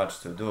have too much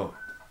to do.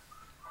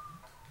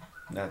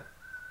 Not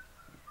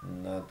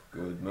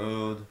good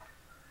mood,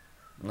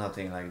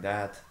 nothing like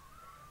that.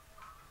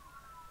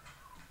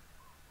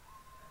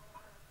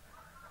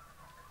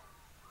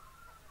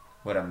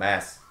 What a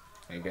mess.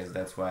 I guess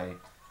that's why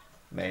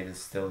Maid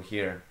is still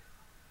here.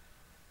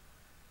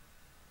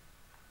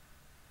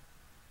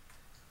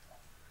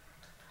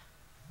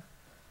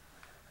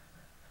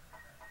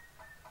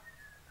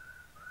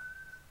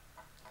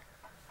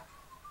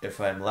 If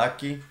I'm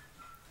lucky,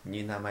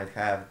 Nina might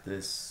have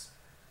this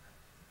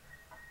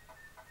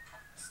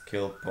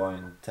skill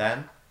point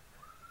 10.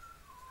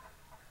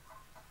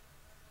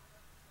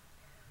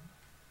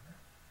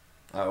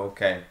 Oh,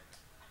 okay.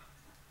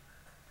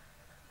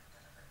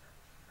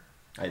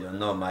 I don't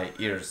know, my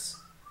ears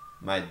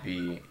might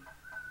be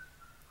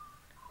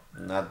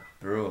not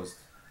bruised,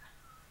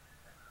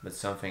 but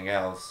something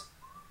else.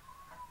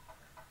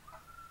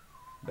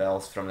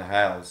 Bells from the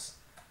house.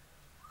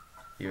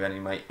 Even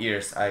in my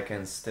ears I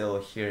can still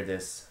hear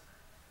this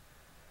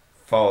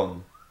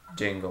phone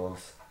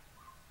jingles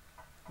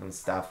and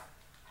stuff.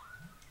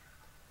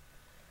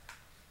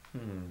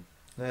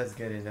 Let's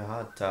get in the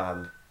hot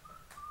tub.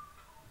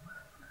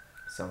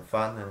 Some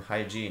fun and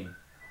hygiene.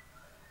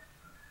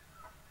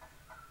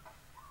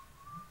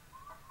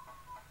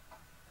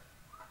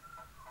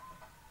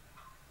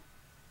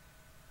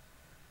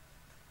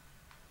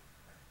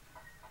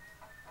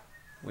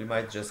 We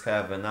might just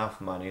have enough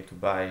money to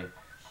buy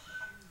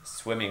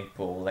swimming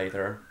pool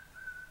later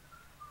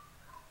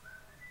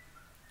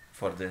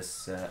for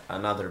this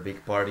another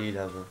big party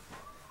that will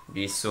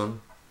be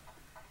soon.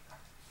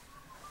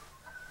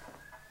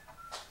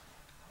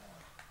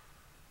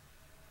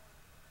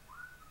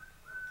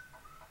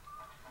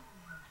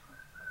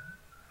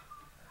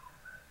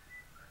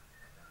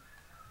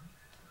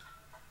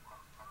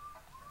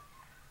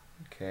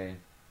 Okay.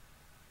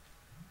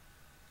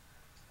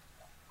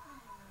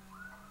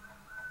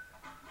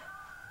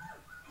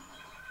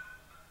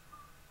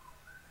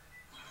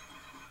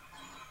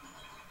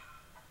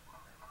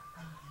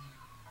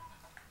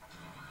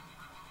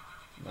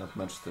 Not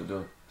much to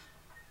do.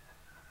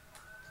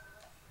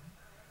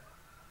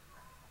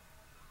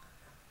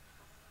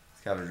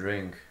 Let's have a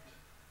drink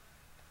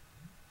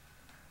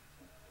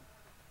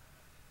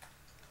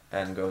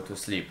and go to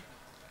sleep.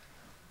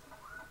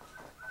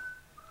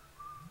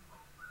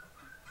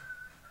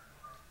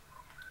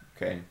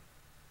 Okay.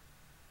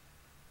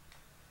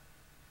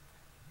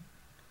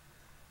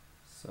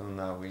 So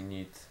now we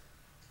need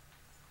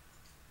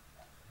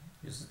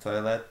use the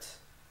toilet.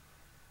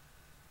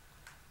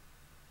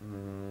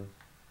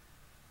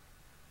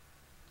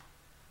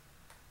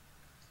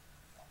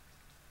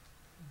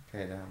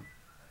 Okay, then.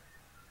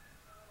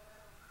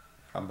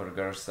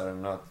 Hamburgers are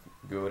not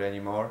good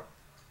anymore.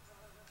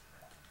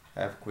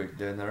 Have quick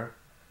dinner.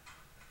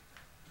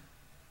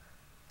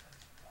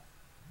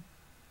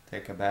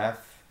 Take a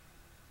bath.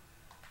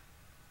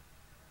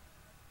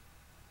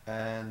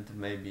 And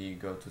maybe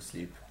go to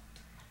sleep.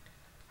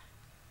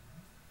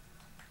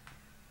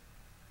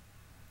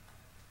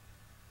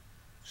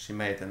 She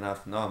made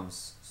enough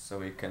noms so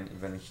we can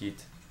even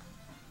hit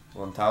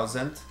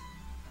 1000.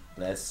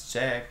 Let's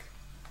check.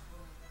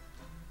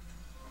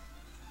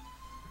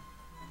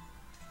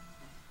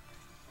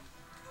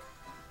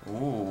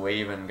 Ooh, we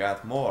even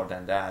got more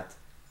than that.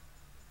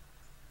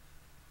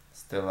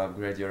 Still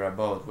upgrade your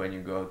abode when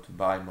you go to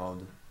buy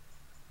mode.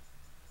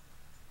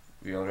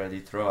 We already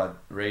throw a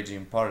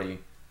raging party,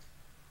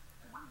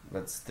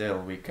 but still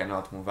we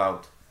cannot move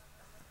out.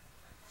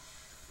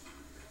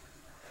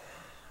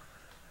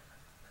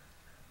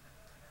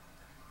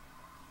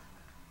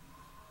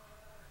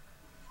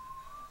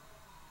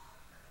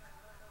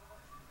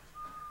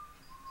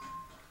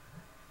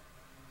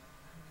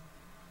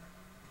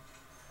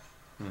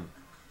 Hmm.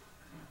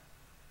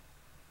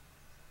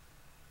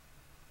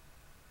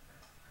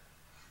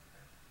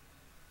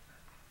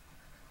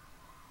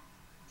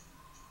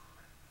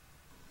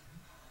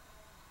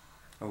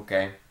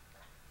 Okay.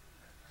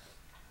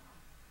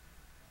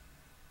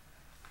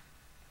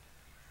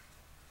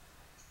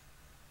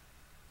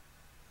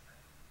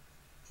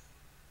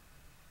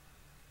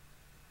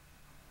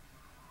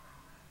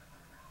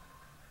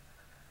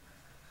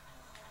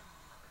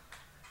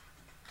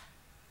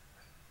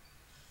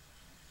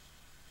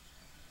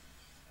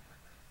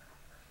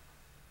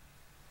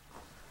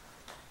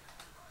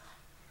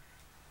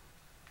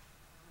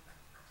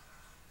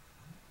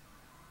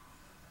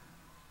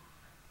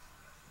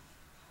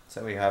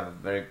 So we have a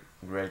very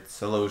great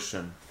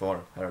solution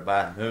for her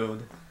bad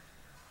mood,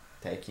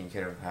 taking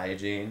care of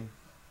hygiene,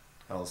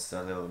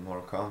 also a little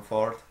more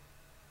comfort.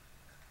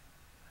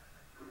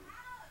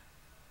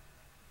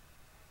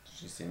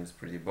 She seems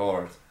pretty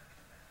bored.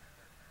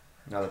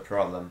 Not a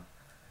problem.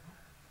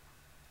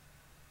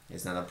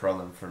 It's not a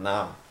problem for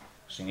now.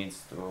 She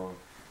needs to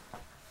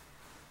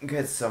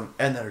get some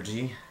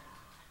energy.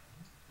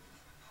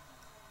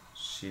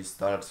 She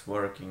starts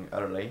working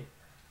early.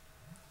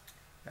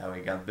 And we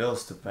got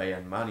bills to pay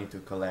and money to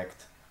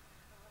collect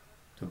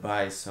to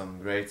buy some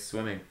great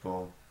swimming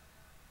pool.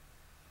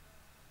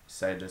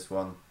 Besides just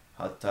one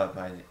hot tub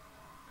I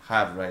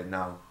have right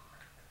now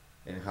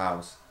in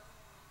house.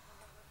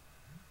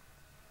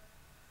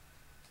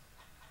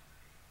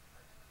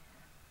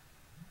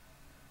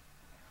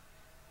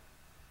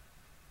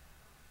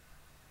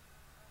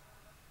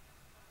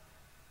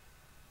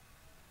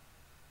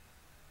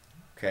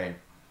 Okay.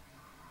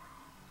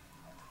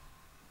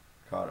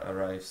 Car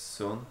arrives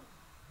soon.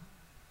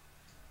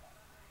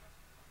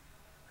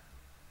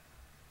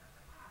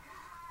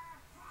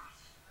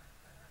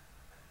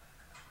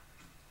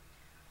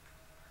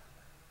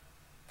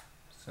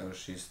 So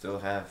she still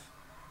have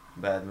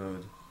bad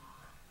mood.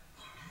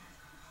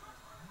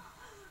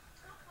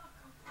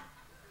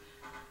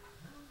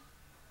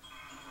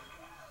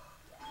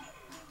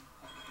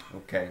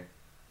 Okay.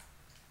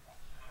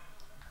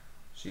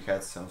 She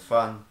had some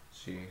fun.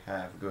 She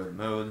have good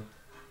mood.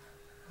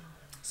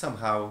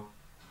 Somehow.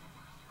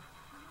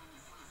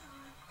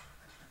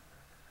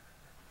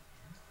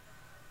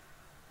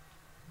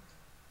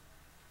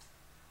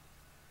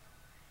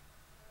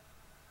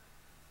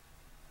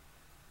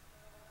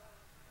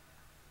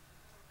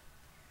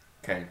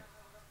 Okay.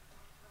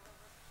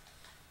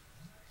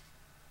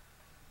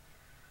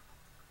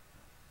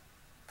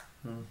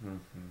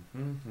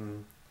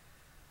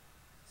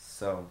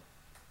 So,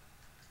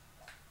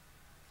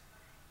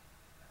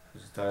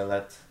 use the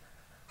toilet.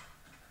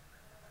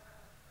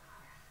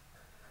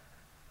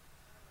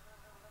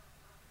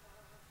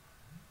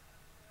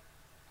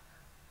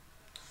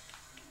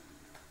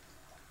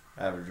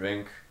 Have a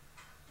drink.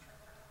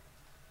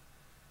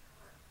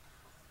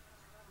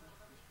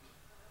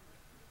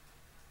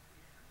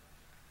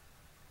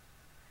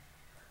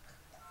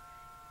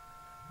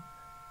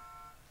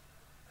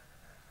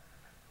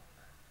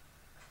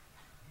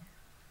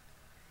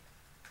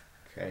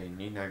 Okay,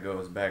 Nina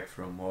goes back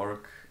from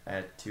work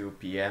at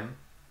 2 p.m.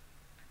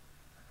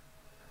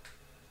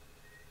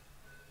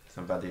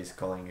 Somebody is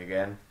calling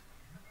again.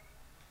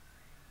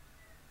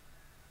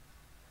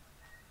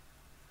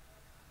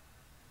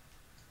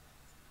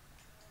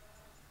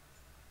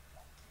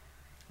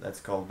 Let's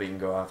call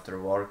Bingo after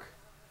work.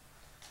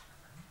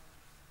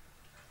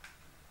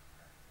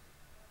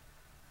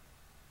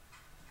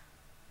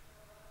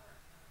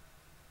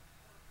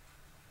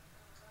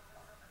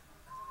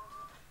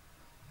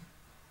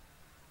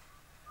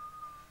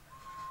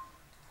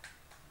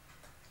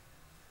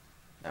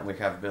 And we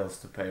have bills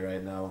to pay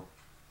right now.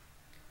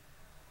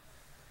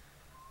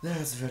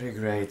 That's very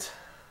great.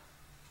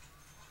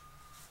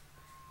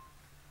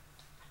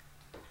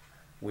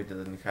 We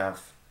didn't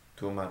have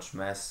too much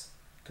mess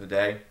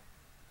today,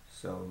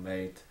 so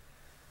made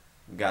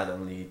got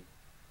only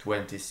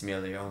 20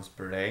 millions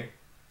per day.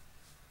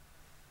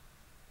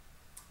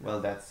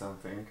 Well, that's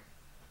something.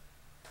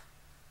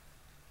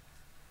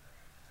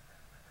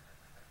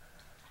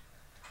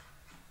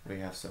 We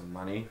have some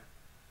money.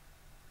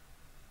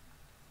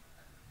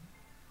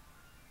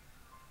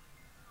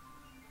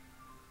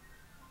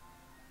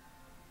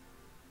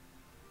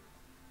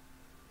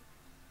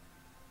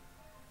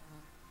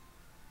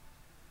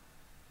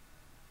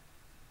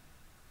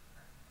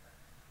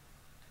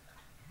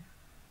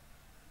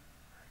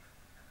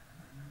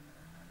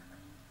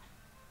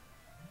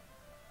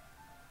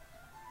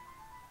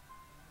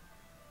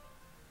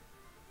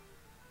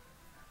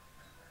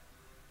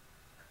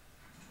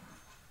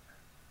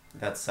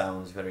 That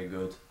sounds very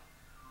good.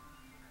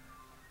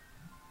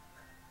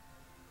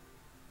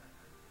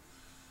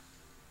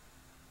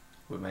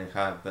 We might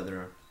have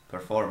better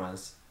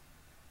performance.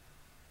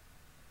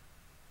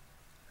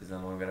 He's no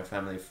longer a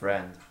family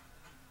friend.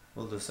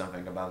 We'll do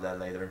something about that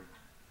later.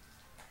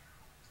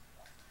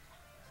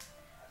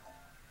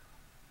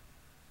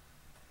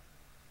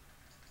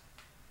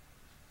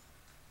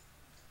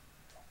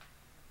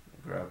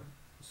 Grab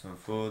some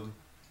food.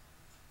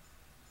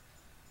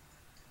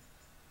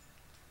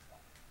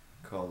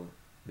 Call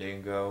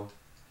Bingo.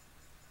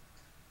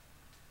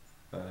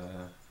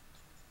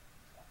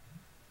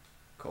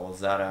 Call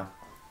Zara.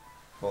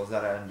 Call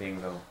Zara and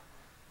Bingo.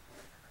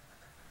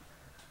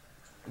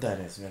 That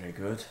is very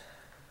good.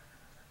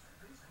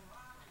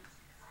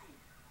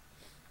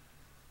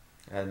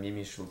 And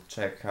Mimi should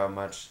check how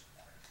much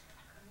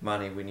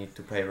money we need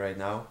to pay right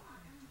now.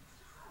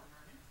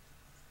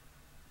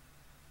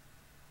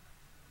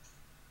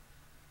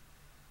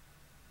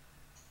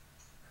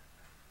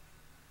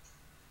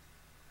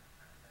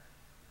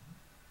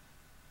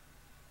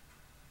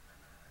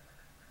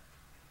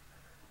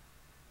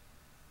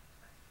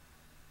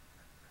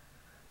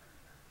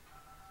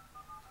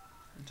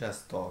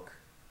 Just talk.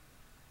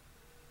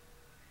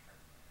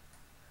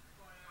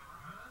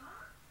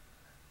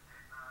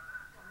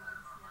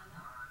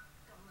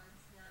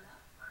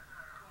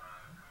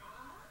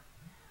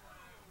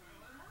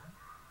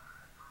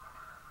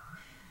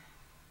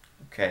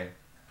 Okay.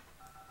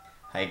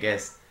 I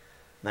guess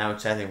now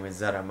chatting with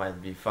Zara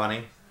might be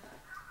funny.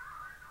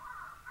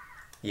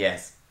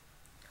 Yes,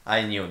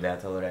 I knew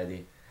that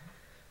already.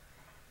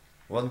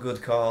 One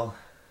good call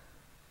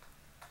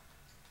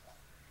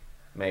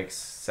makes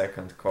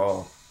second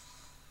call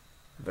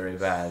very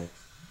bad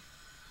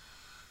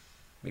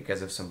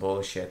because of some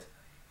bullshit.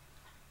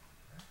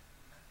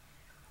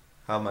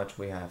 How much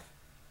we have?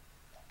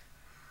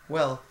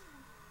 Well,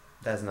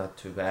 that's not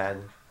too bad.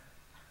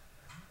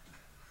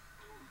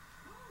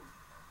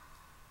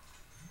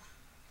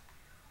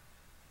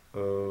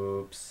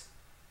 Oops.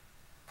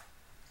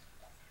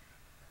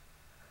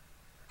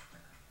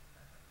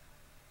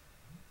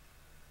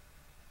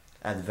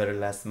 At the very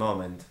last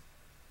moment.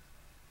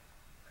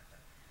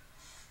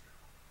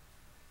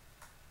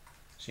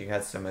 She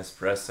had some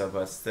espresso,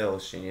 but still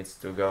she needs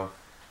to go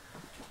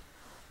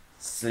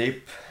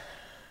sleep.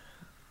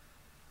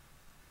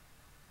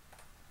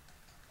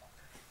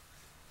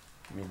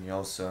 Maybe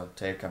also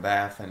take a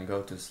bath and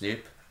go to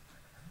sleep.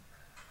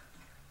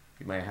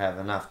 You may have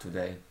enough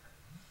today.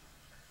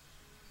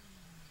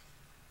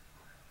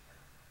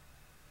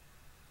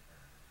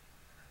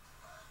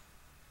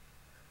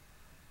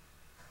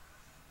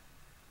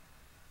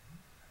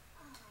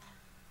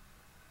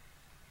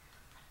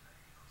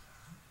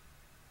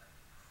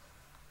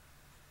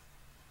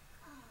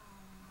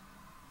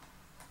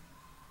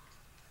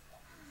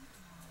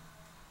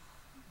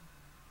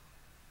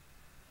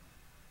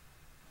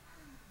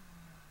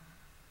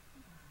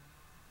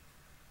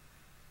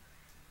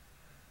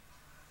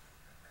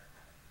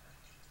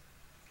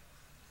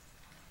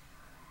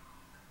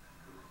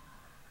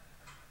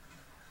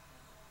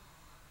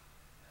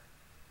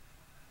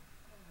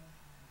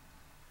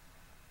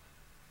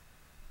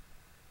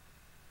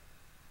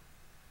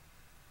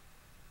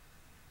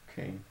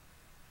 Okay.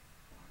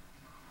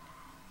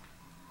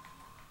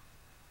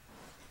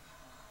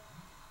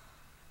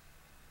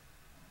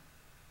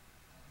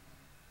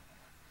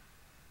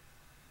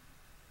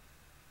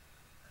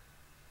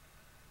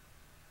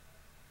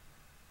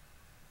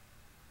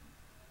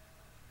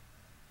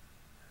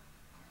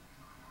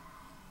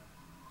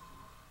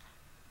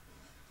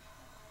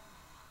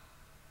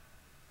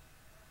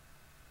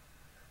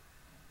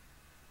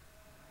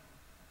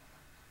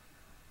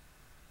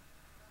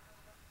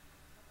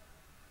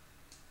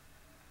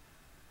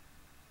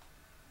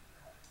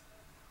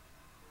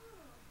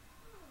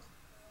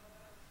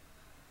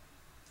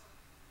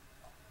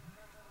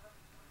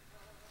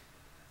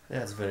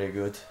 That's very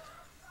good.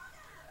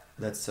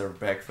 Let's serve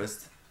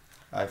breakfast.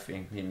 I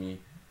think Mimi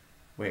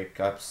wake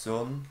up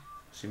soon.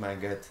 She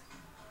might get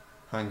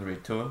hungry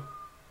too.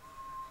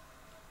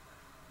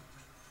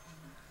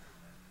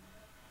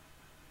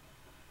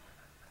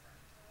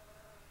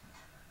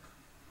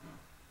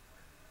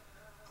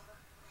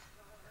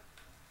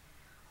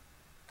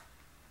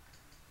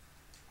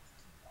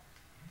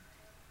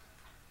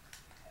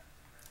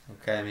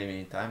 Okay,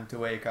 Mimi, time to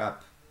wake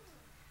up.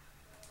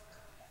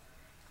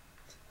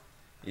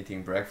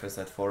 Eating breakfast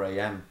at 4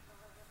 a.m.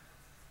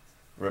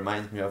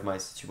 reminds me of my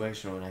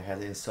situation when I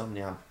had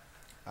insomnia.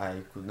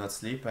 I could not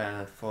sleep,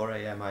 and at 4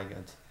 a.m. I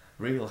got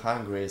real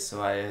hungry,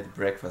 so I had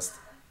breakfast.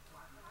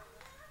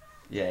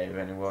 Yeah, if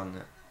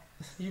anyone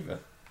even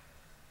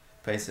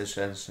pays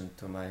attention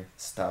to my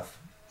stuff.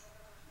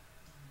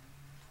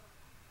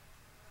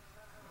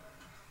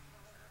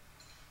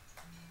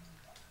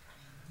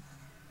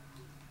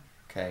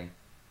 Okay,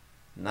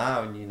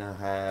 now Nina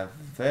have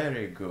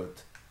very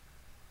good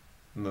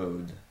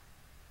mood.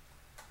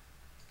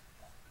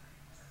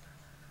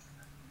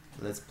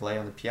 Let's play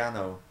on the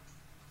piano,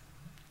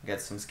 get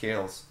some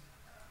skills.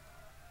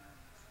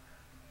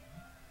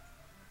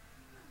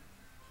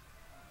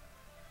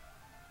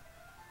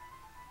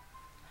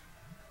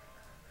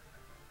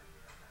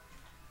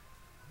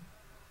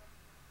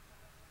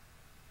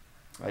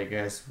 I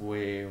guess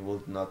we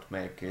would not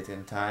make it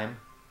in time.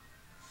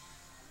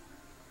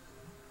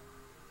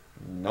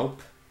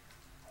 Nope.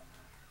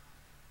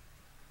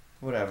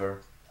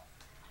 Whatever.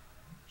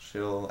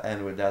 She'll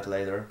end with that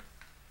later.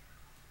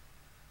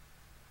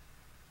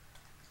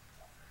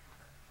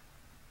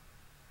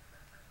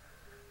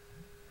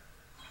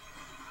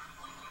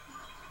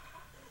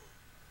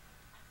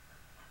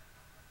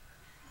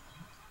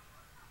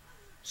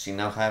 She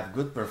now have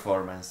good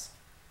performance.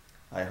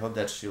 I hope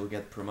that she'll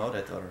get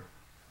promoted or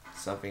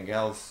something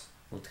else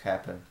would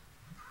happen.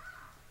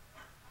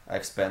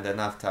 I've spent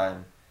enough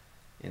time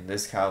in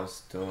this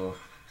house to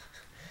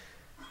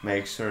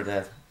make sure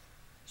that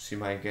she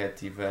might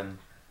get even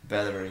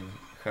better in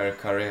her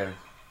career.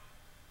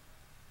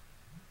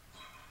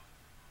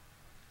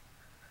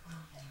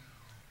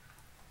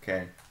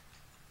 Okay,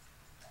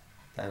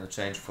 time to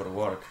change for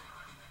work.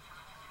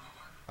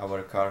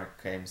 Our car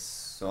came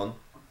soon.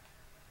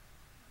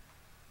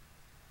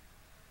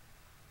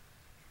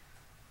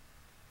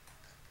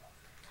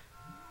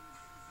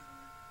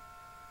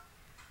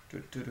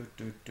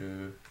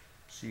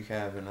 She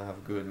have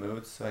enough good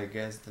moods, so I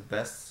guess the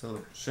best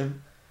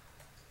solution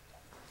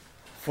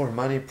for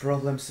money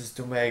problems is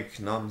to make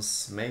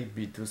nuns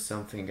maybe do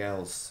something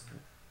else.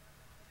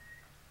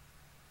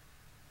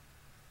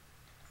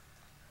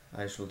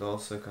 I should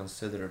also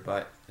consider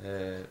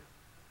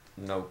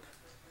nope,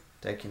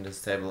 taking the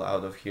stable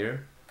out of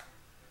here,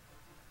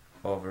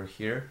 over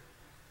here,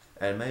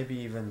 and maybe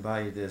even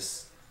buy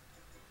this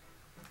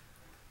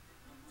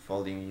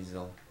folding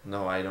easel.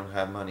 No, I don't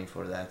have money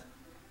for that.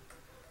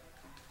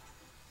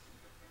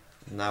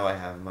 Now I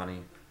have money.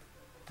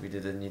 We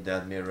didn't need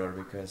that mirror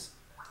because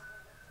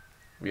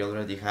we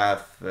already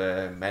have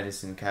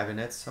medicine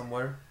cabinet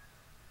somewhere.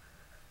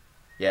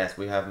 Yes,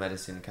 we have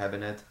medicine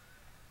cabinet.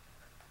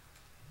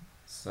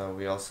 So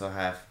we also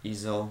have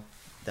easel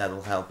that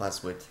will help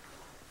us with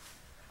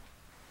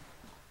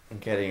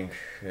getting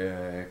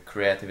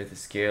creativity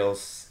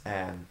skills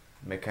and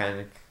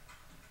mechanic.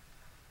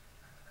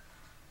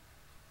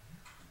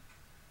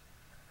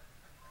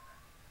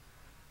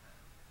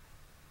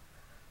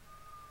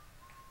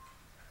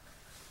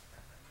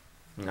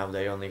 Now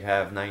they only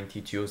have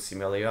 92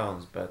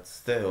 simoleons, but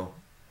still,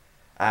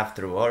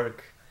 after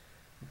work,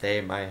 they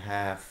might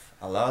have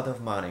a lot of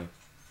money.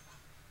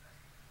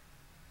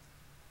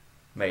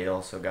 Maid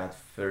also got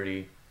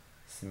 30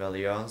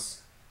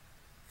 simoleons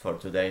for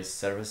today's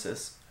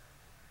services.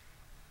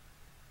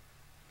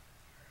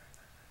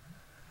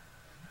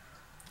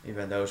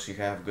 Even though she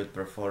have good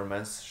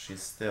performance, she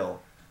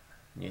still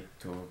need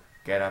to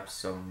get up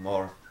some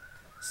more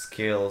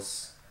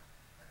skills.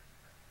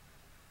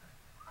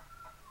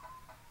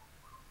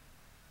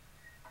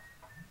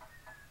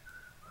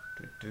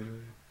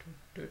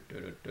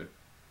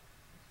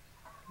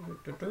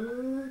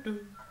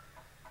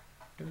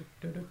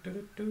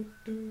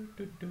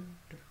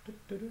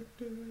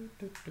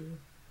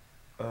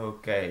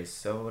 Okay,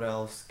 so what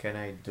else can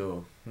I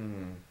do?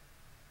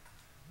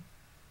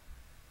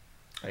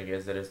 I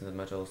guess there isn't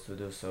much else to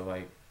do, so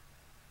I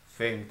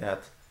think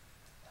that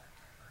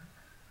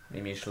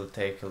maybe she'll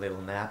take a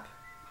little nap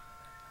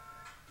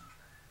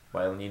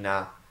while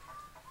Nina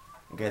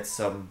gets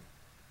some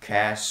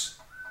cash.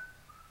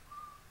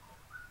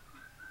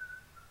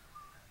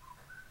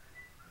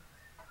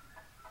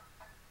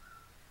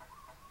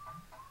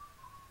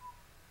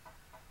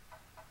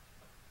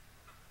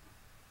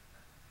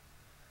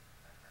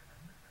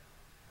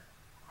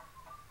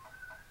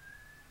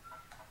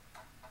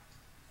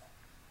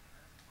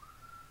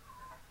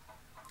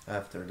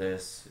 After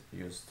this,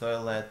 use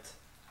toilet,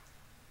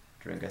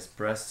 drink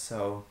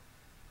espresso,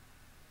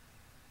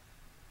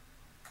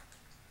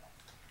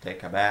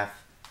 take a bath.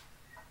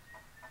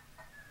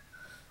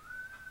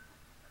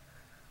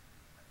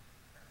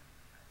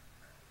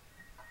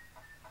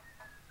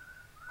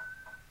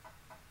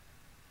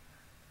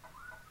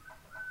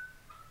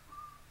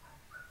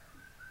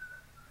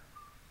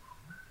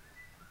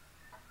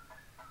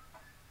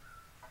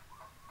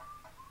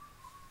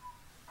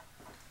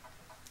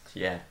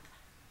 Yeah,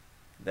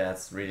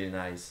 that's really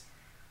nice.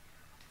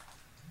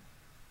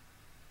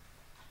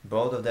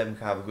 Both of them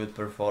have good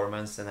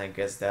performance, and I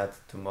guess that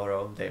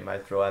tomorrow they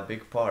might throw a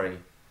big party.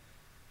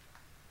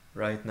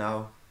 Right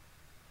now,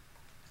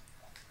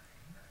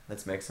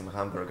 let's make some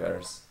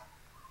hamburgers.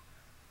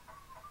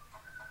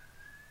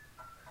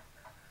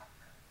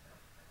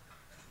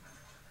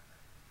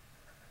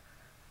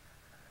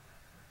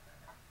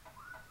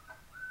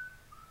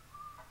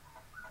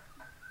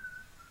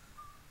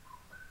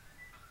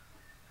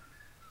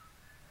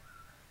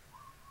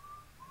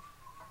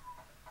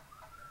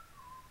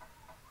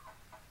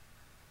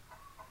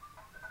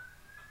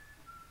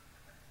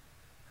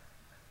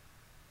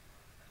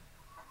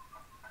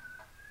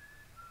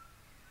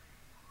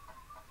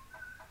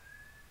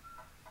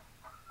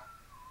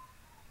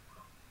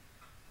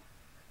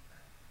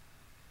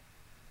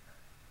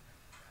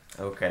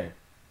 Okay,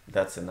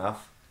 that's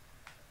enough.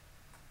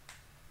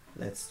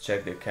 Let's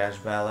check the cash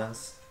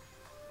balance.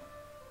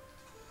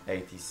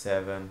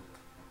 87,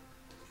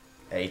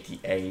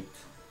 88.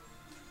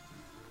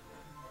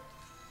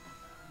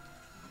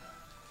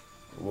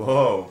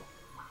 Whoa!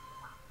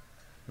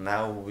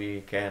 Now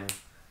we can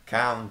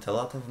count a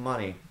lot of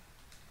money.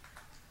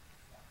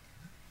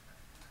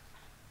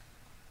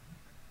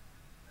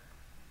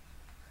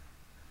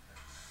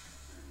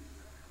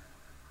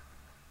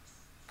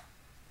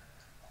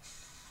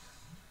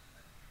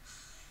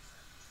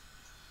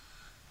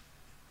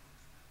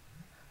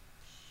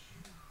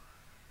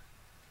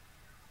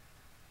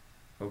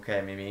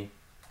 Okay, Mimi.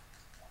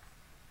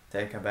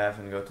 Take a bath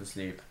and go to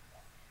sleep.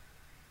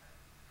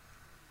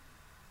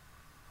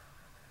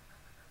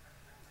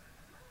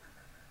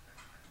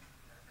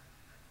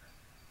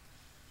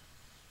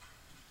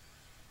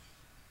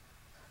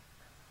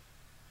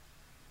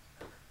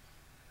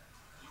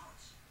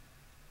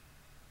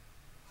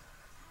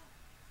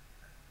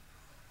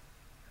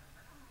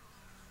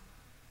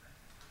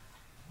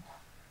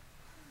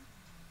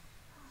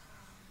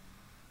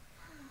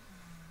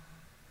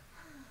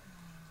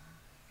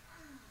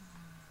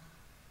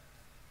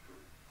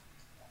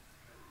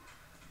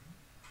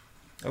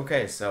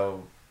 Okay,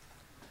 so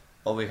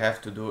all we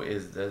have to do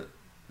is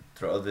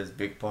throw this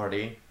big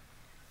party.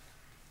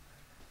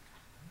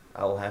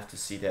 I'll have to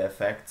see the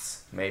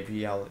effects.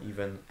 Maybe I'll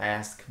even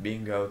ask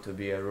Bingo to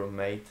be a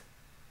roommate.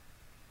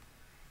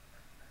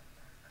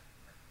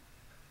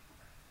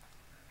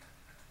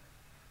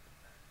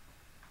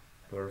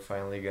 We're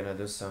finally gonna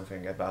do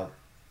something about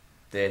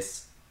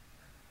this.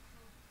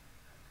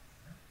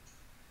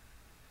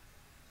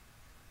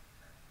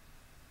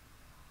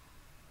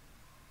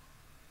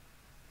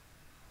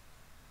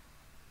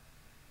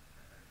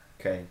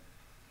 Okay.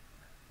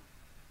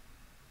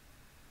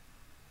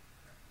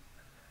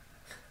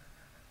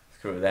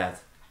 Screw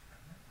that.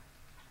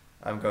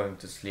 I'm going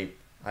to sleep.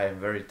 I am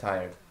very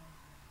tired.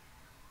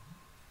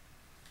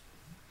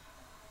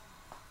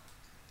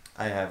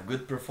 I have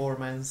good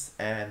performance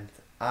and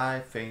I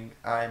think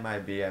I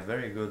might be a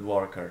very good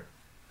worker.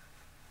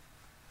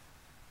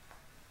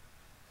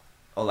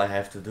 All I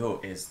have to do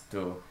is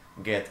to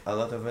get a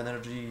lot of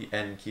energy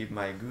and keep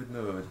my good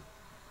mood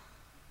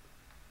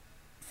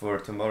for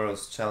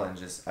tomorrow's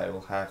challenges I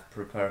will have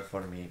prepared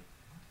for me.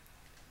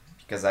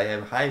 Because I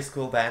am high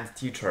school band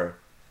teacher.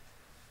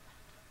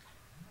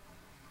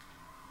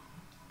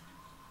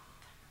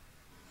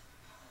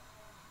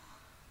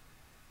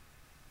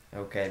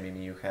 Okay,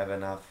 Mimi, you have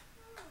enough.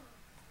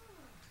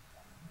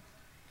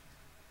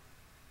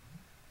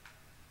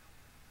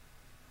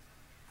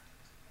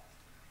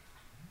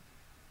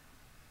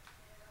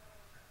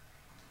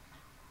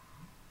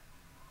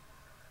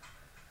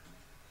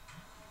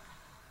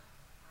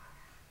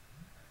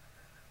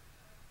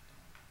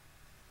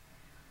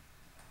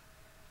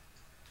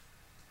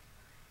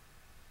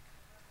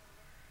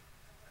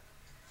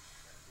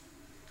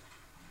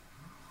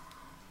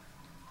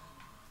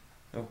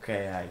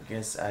 Okay, I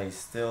guess I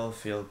still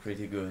feel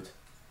pretty good.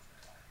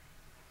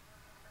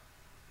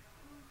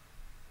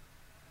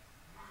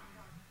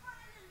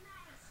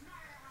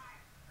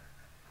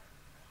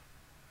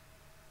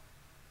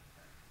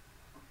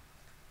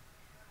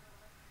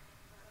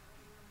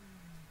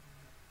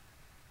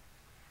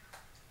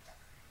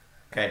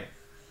 Okay,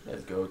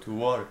 let's go to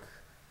work.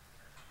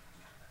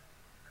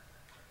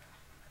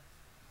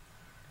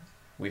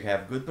 We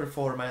have good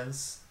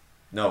performance.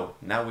 No,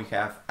 now we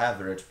have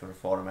average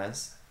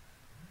performance.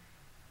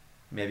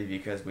 Maybe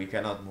because we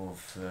cannot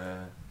move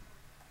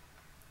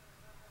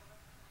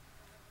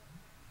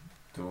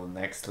to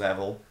next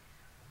level.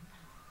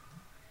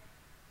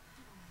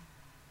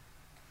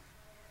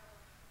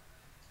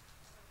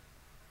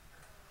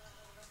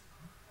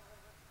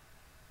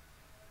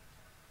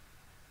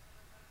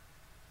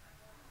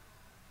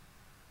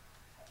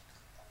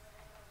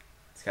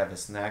 Let's have a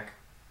snack.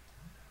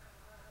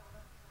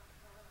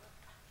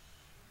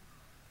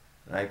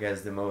 I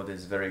guess the mode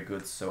is very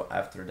good, so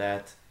after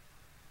that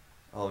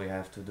all we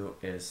have to do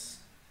is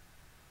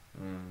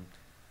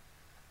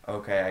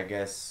okay, I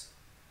guess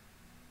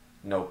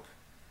nope.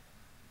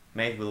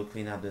 Maid will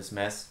clean up this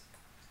mess.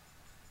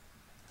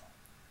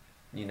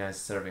 Nina is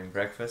serving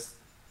breakfast,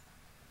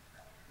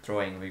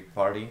 throwing a big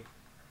party.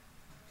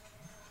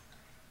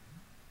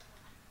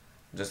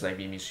 Just like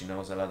Mimi, she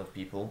knows a lot of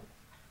people.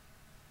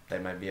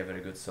 That might be a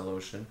very good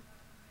solution.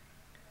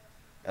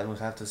 And we'll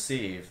have to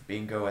see if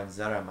Bingo and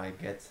Zara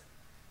might get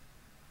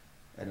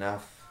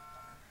enough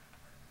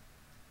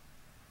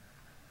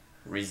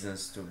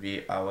reasons to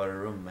be our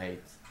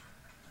roommate.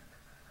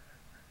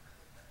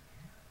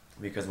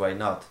 Because why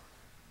not?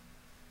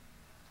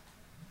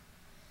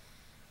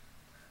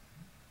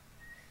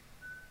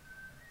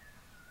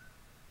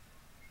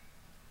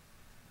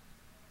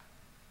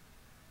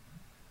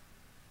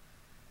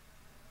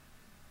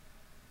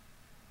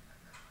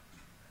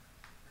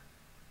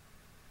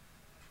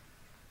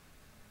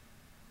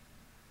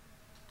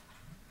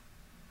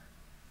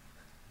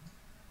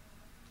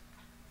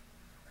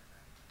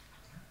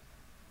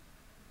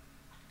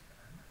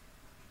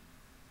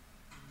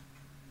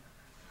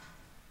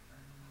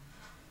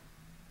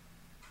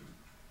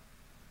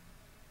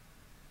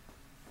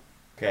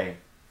 Okay.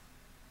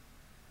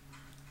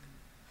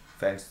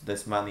 Thanks to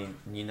this money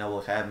Nina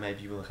will have,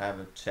 maybe we'll have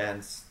a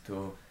chance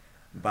to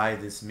buy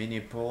this mini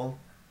pool.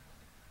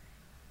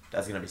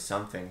 That's gonna be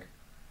something.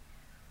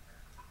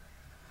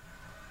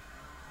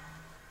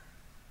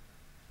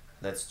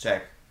 Let's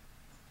check.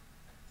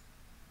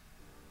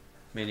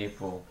 Mini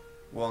pool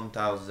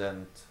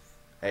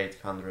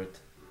 1800.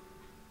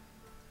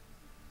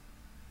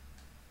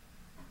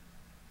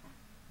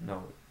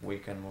 No, we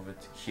can move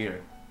it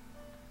here.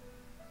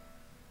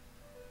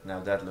 Now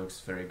that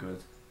looks very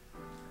good.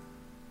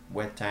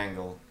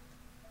 Rectangle.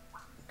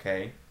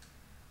 Okay.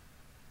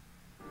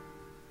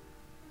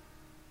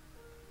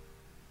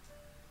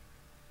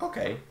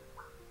 Okay.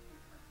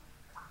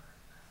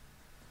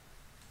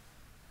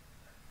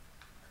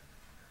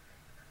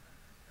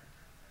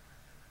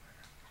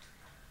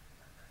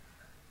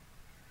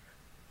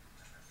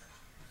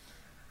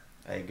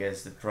 I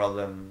guess the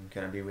problem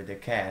gonna be with the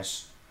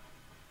cash.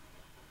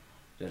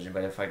 Judging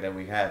by the fact that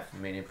we have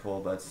mini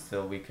pool, but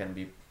still we can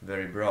be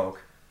very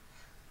broke.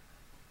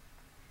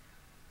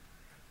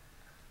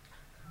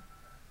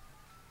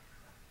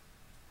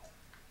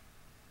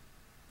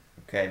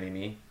 Okay,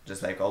 Mimi,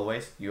 just like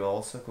always, you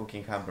also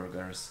cooking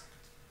hamburgers.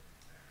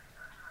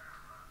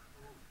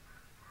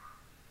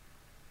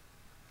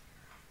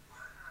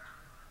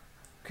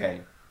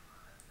 Okay.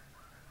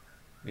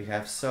 We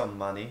have some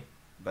money,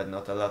 but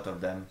not a lot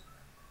of them.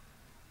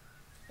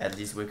 At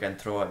least we can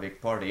throw a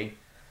big party.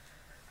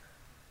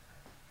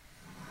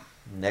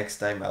 Next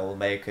time I will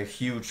make a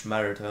huge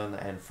marathon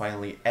and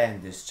finally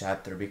end this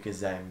chapter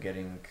because I'm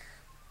getting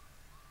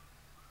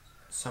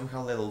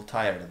somehow a little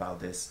tired about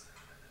this.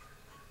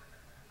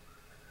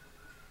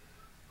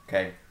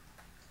 Okay.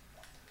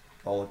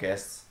 All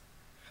guests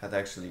had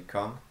actually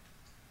come.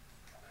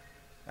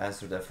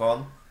 Answer the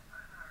phone.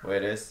 Who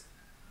it is?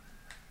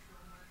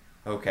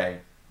 Okay,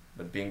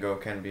 but Bingo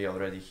can be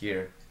already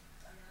here.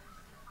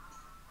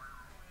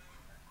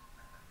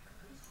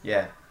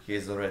 Yeah, he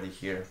is already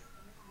here.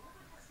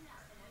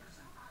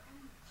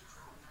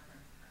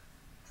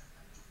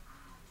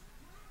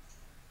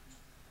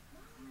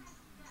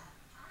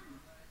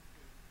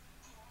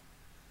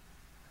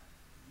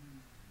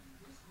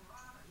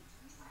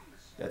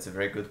 That's a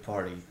very good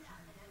party.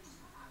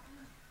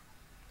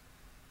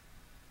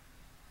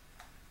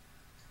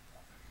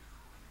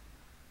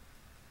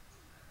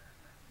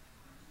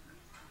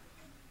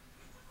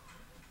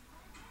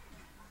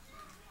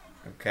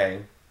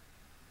 Okay.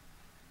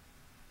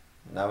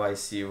 Now I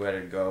see where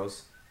it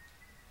goes.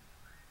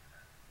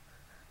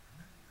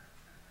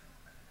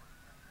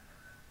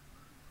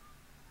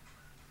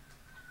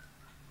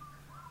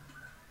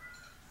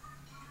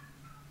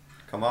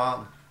 Come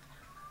on.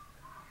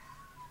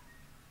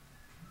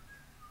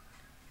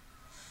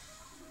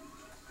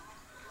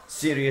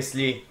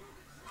 Seriously?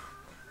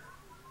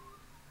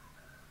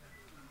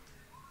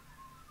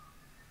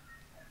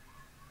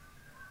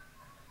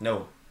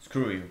 No,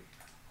 screw you.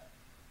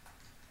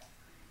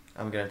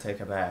 I'm gonna take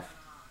a bath.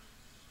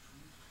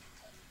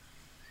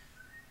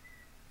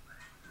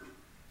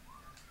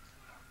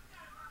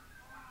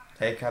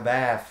 Take a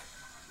bath.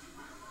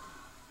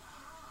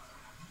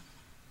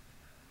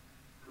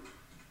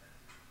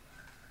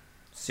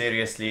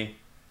 Seriously?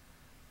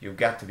 You've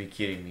got to be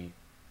kidding me.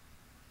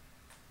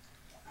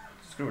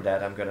 Screw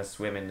that, I'm gonna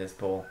swim in this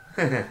pool.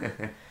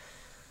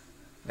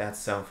 That's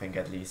something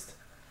at least.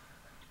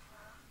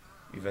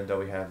 Even though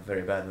we have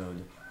very bad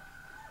mood.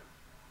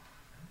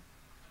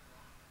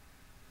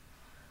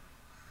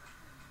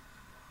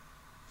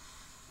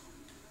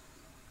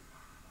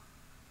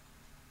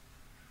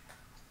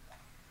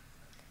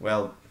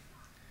 Well,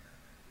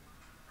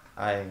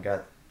 I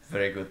got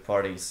very good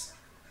parties.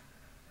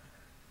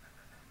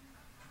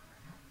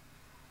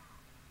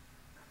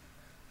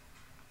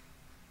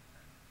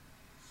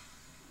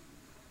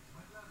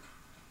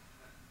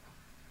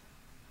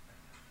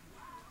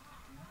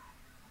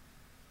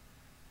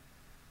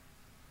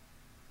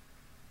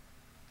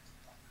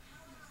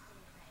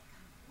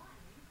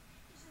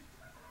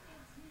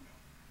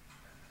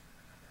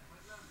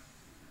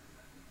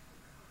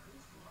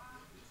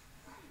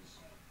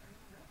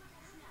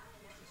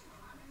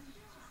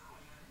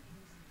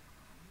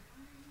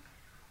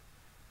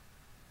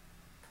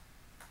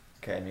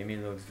 Okay, Mimi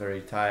looks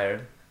very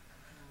tired.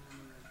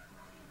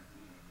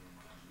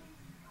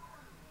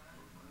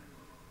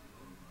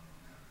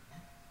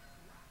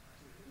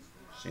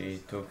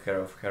 She took care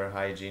of her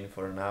hygiene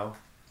for now.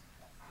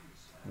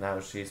 Now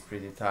she's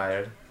pretty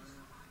tired.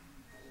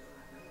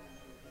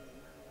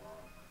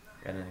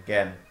 And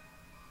again,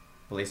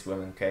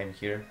 policewomen came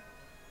here.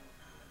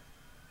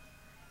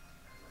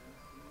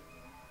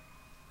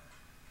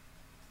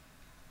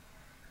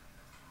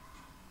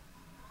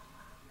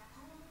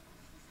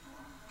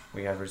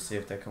 We have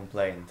received a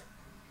complaint.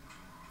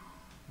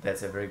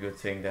 That's a very good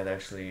thing that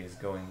actually is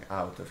going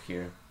out of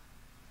here.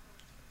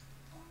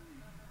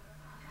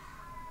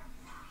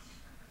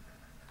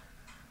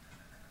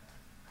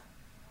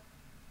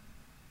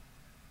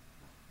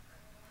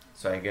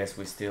 So I guess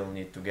we still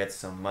need to get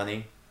some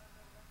money.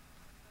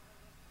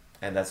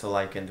 And that's all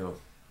I can do.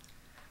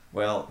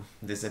 Well,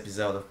 this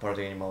episode of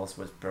Party Animals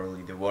was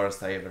probably the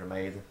worst I ever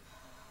made.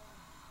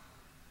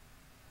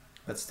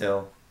 But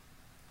still,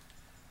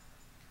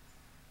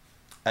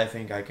 I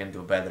think I can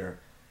do better,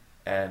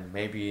 and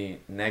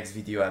maybe next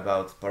video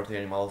about party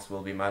animals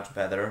will be much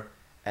better,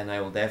 and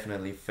I will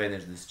definitely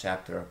finish this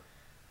chapter.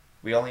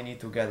 We only need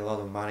to get a lot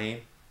of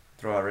money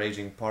through a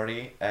raging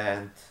party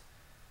and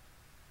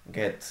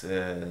get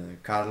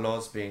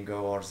Carlos,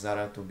 Bingo or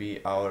Zara to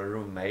be our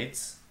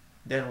roommates.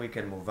 Then we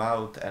can move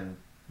out and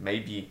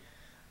maybe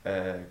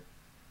uh,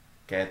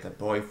 get a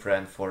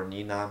boyfriend for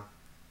Nina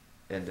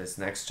in this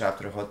next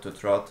chapter, Hot to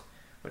Trot,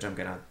 which I'm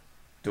gonna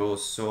do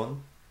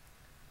soon.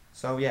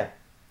 So yeah,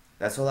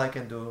 that's all I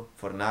can do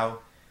for now.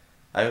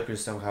 I hope you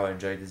somehow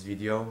enjoyed this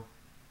video.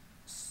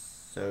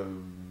 So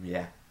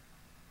yeah,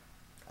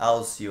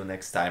 I'll see you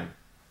next time.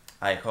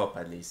 I hope,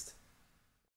 at least.